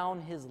laid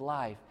down His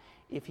life.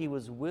 If He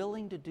was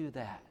willing to do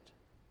that,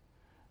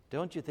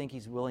 don't you think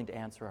He's willing to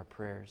answer our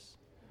prayers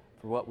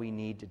for what we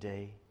need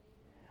today?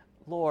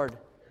 Lord,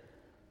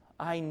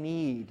 I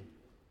need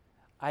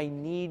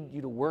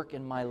you to work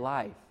in my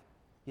life.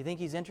 You think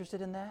He's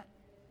interested in that?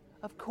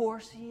 Of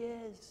course He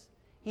is.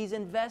 He's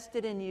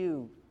invested in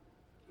you.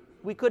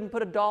 We couldn't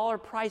put a dollar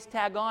price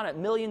tag on it.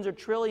 Millions or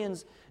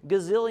trillions,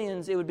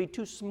 gazillions, it would be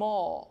too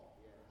small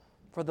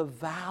for the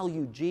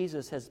value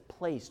Jesus has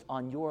placed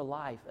on your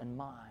life and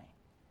mine.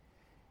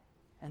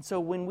 And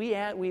so when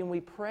we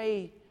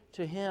pray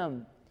to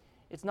Him,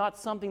 it's not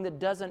something that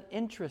doesn't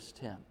interest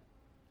Him.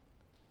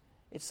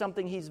 It's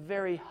something He's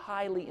very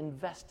highly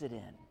invested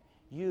in,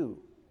 you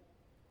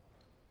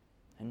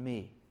and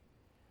me.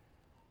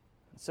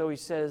 And so He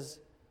says,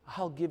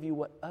 I'll give you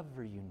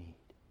whatever you need,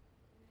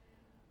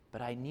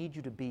 but I need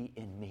you to be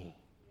in me.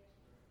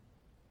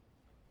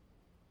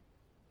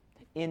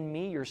 In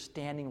me, you're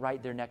standing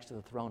right there next to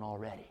the throne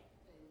already.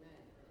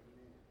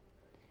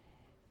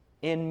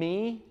 In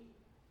me,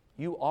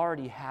 you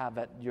already have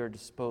at your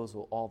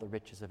disposal all the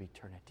riches of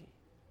eternity.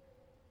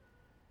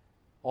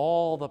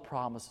 All the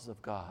promises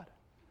of God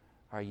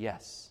are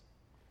yes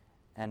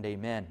and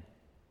amen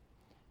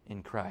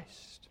in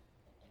Christ.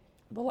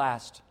 The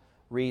last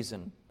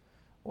reason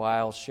why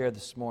I'll share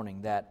this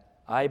morning that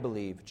I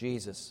believe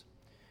Jesus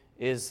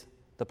is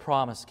the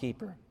promise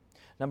keeper.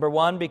 Number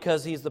one,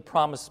 because He's the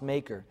promise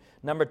maker.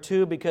 Number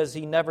two, because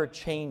He never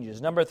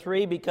changes. Number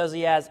three, because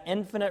He has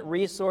infinite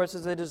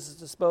resources at His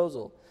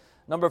disposal.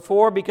 Number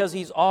four, because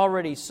He's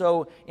already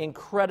so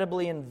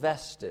incredibly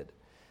invested.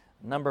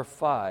 Number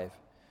five,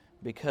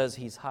 because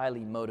He's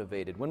highly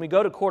motivated. When we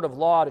go to court of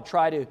law to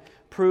try to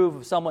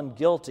prove someone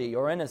guilty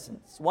or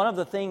innocent, one of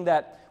the things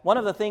that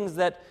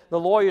the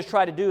lawyers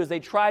try to do is they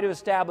try to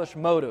establish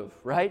motive,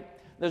 right?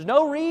 There's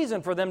no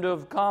reason for them to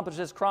have accomplished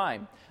this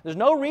crime. There's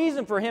no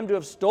reason for him to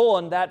have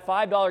stolen that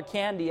 $5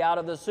 candy out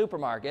of the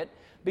supermarket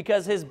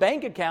because his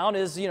bank account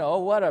is,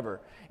 whatever.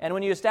 And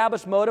when you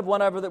establish motive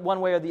one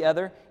way or the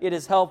other, it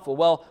is helpful.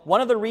 Well, one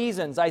of the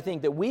reasons I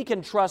think that we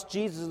can trust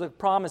Jesus as the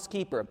promise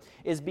keeper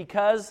is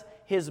because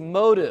His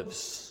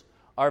motives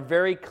are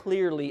very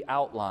clearly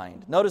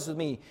outlined. Notice with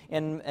me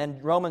in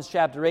Romans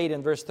chapter 8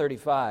 and verse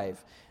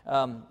 35.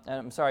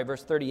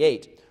 Verse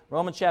 38.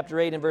 Romans chapter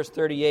 8 and verse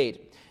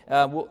 38.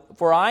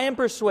 For I am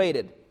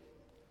persuaded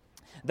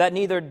that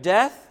neither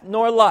death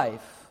nor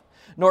life,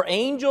 nor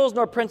angels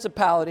nor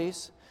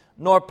principalities,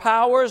 nor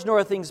powers,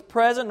 nor things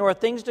present, nor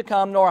things to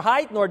come, nor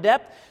height, nor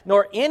depth,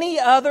 nor any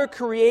other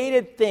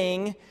created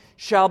thing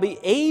shall be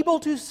able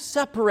to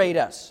separate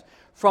us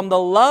from the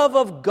love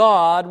of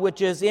God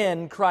which is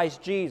in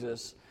Christ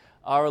Jesus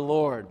our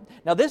Lord.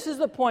 Now, this is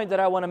the point that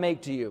I want to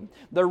make to you.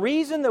 The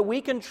reason that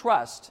we can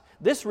trust,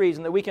 this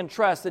reason that we can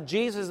trust that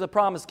Jesus is the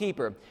promise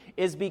keeper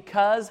is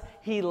because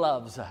He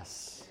loves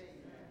us.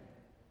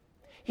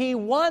 He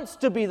wants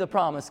to be the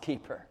promise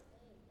keeper.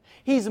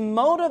 He's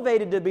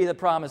motivated to be the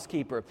promise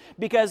keeper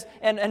because,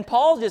 and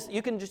Paul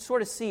you can just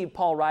sort of see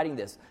Paul writing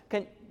this.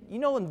 You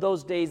know, in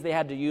those days they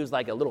had to use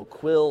like a little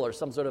quill or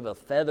some sort of a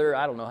feather.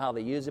 I don't know how they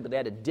used it, but they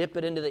had to dip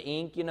it into the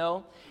ink, you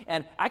know.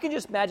 And I can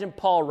just imagine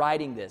Paul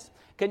writing this.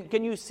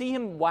 Can you see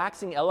him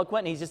waxing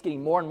eloquent, and he's just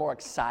getting more and more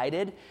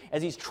excited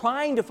as he's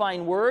trying to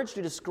find words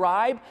to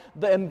describe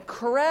the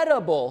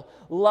incredible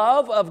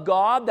love of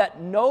God that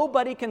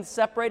nobody can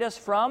separate us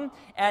from.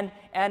 I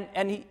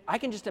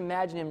can just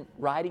imagine him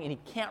writing, and he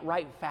can't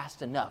write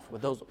fast enough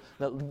with those.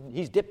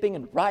 He's dipping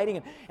and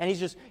writing, and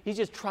he's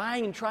just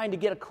trying to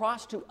get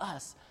across to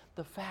us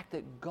the fact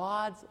that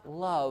God's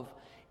love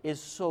is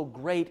so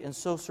great and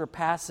so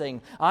surpassing.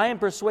 I am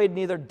persuaded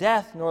neither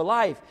death nor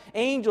life,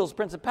 angels,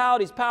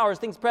 principalities, powers,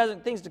 things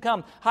present, things to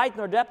come, height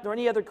nor depth nor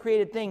any other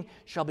created thing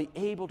shall be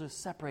able to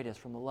separate us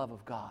from the love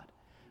of God,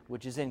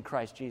 which is in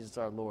Christ Jesus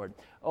our Lord.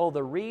 Oh,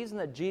 the reason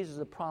that Jesus is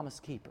a promise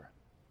keeper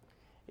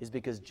is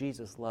because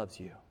Jesus loves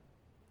you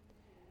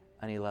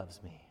and He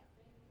loves me.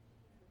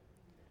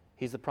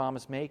 He's the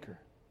promise maker.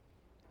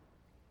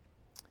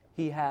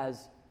 He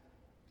has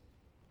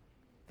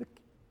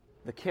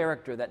the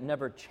character that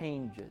never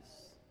changes.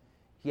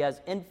 He has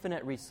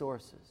infinite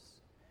resources.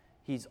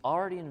 He's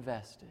already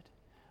invested.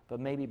 But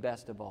maybe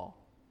best of all,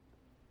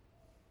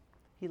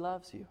 He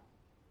loves you.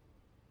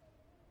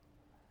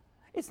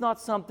 It's not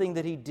something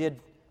that He did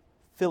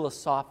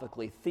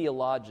philosophically,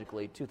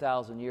 theologically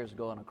 2,000 years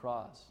ago on a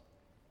cross.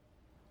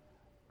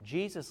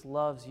 Jesus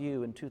loves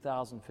you in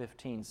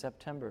 2015,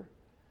 September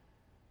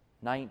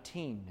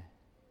 19,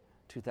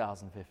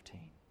 2015.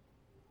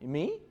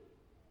 Me?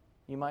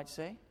 You might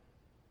say?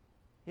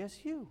 Yes,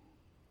 you.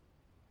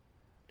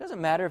 It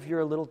doesn't matter if you're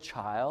a little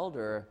child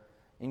or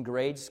in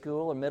grade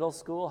school or middle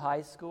school,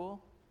 high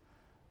school.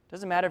 It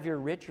doesn't matter if you're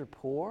rich or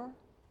poor.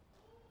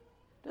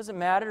 It doesn't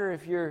matter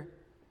if you're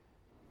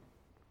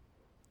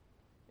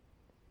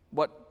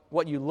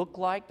what you look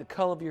like, the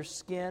color of your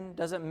skin. It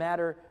doesn't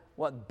matter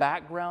what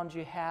background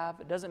you have.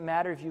 It doesn't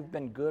matter if you've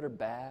been good or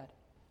bad.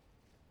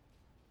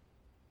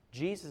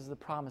 Jesus is the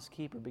promise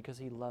keeper because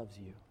He loves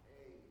you.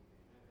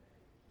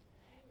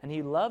 And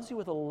He loves you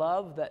with a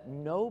love that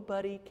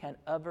nobody can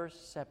ever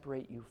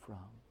separate you from.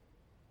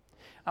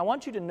 I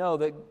want you to know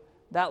that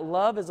that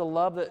love is a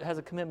love that has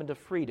a commitment to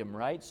freedom,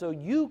 right? So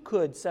you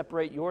could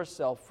separate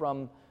yourself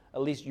from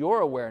at least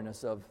your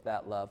awareness of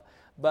that love.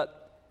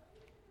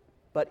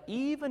 But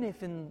even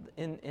if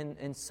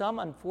in some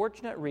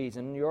unfortunate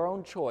reason, your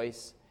own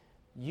choice,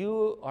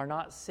 you are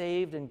not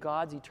saved in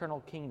God's eternal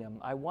kingdom,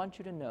 I want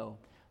you to know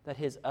that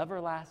His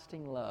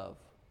everlasting love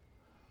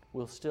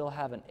will still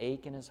have an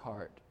ache in His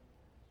heart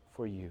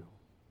for you.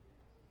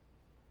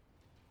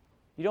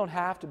 You don't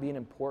have to be an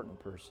important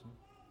person.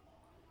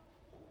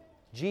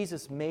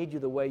 Jesus made you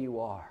the way you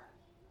are.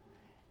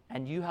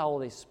 And you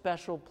hold a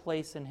special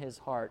place in His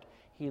heart.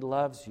 He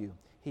loves you.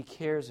 He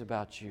cares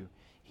about you.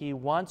 He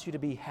wants you to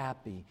be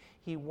happy.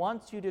 He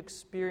wants you to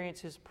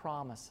experience His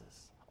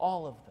promises,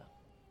 all of them.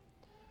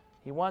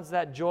 He wants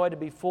that joy to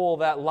be full,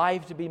 that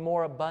life to be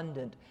more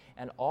abundant.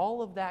 And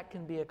all of that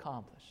can be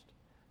accomplished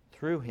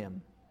through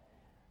Him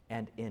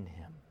and in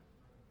Him.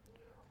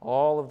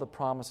 All of the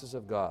promises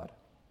of God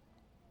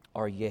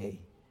are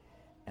yea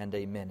and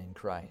amen in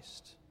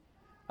Christ.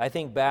 I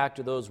think back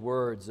to those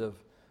words of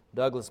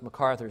Douglas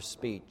MacArthur's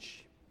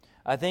speech.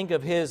 I think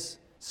of his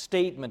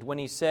statement when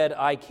he said,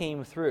 "I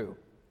came through,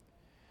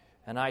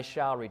 and I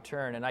shall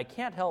return." And I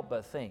can't help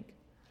but think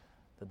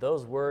that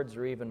those words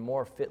are even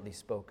more fitly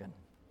spoken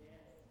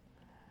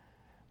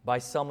by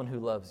someone who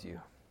loves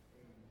you.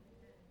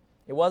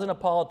 It wasn't a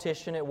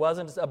politician. It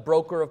wasn't a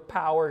broker of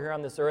power here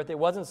on this earth. It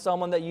wasn't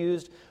someone that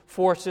used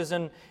forces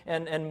and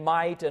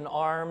might and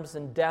arms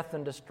and death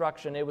and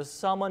destruction. It was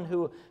someone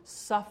who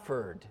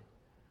suffered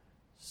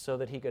so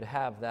that he could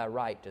have that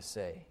right to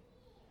say,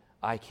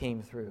 "I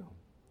came through.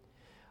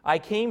 I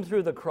came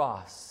through the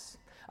cross.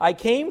 I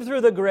came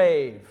through the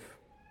grave.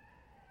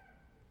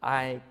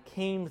 I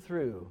came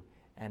through,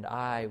 and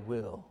I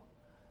will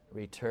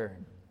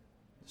return."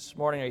 This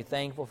morning, are you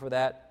thankful for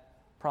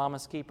that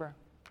promise keeper?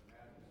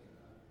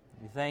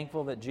 Are you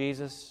thankful that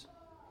Jesus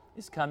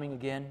is coming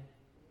again?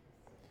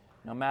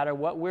 No matter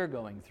what we're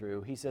going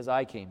through, He says,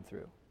 "I came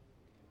through.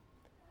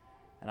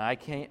 And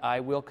I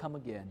will come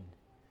again.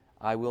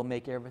 I will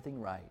make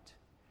everything right.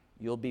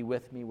 You'll be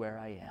with me where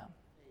I am."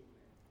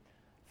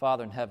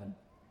 Father in heaven,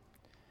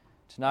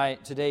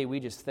 today we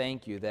just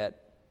thank You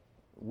that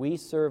we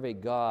serve a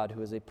God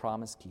who is a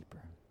promise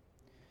keeper.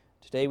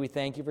 Today we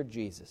thank You for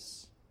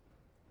Jesus,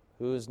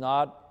 who is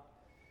not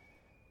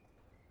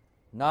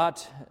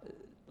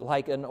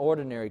like an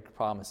ordinary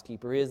promise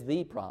keeper. He is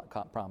the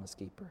promise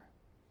keeper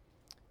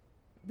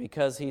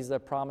because He's the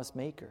promise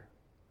maker,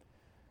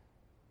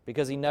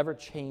 because He never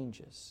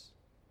changes,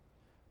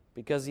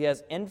 because He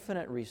has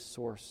infinite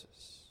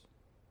resources.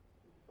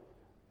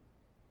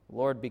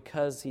 Lord,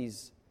 because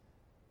He's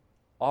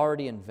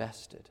already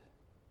invested,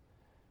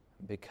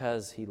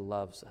 because He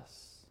loves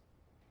us.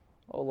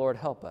 Oh, Lord,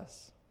 help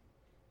us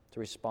to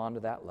respond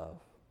to that love.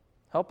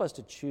 Help us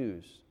to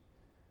choose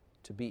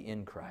to be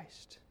in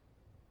Christ,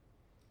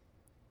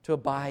 to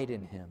abide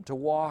in Him, to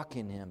walk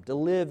in Him, to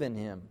live in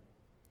Him,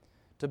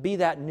 to be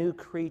that new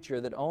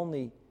creature that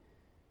only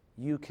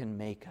You can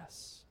make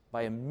us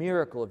by a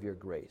miracle of Your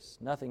grace.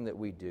 Nothing that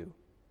we do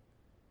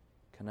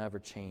can ever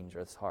change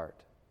His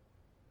heart.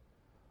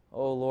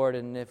 Oh, Lord,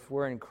 and if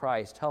we're in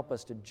Christ, help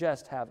us to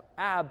just have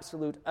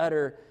absolute,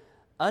 utter,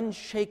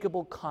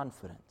 unshakable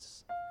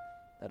confidence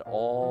that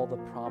all the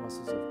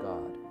promises of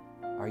God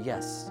are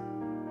yes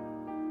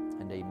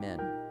and amen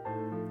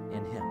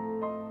in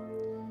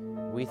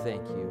Him. We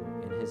thank You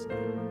in His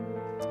name.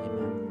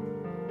 Amen.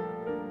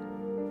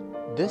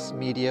 This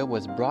media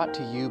was brought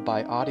to you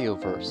by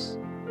Audioverse,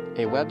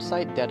 a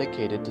website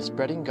dedicated to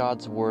spreading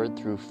God's Word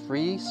through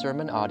free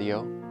sermon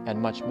audio and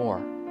much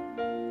more.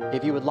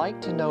 If you would like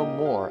to know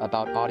more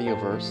about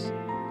Audioverse,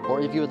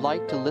 or if you would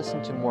like to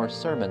listen to more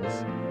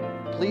sermons,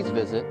 please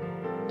visit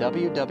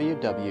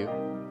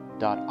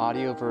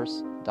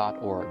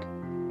www.audioverse.org.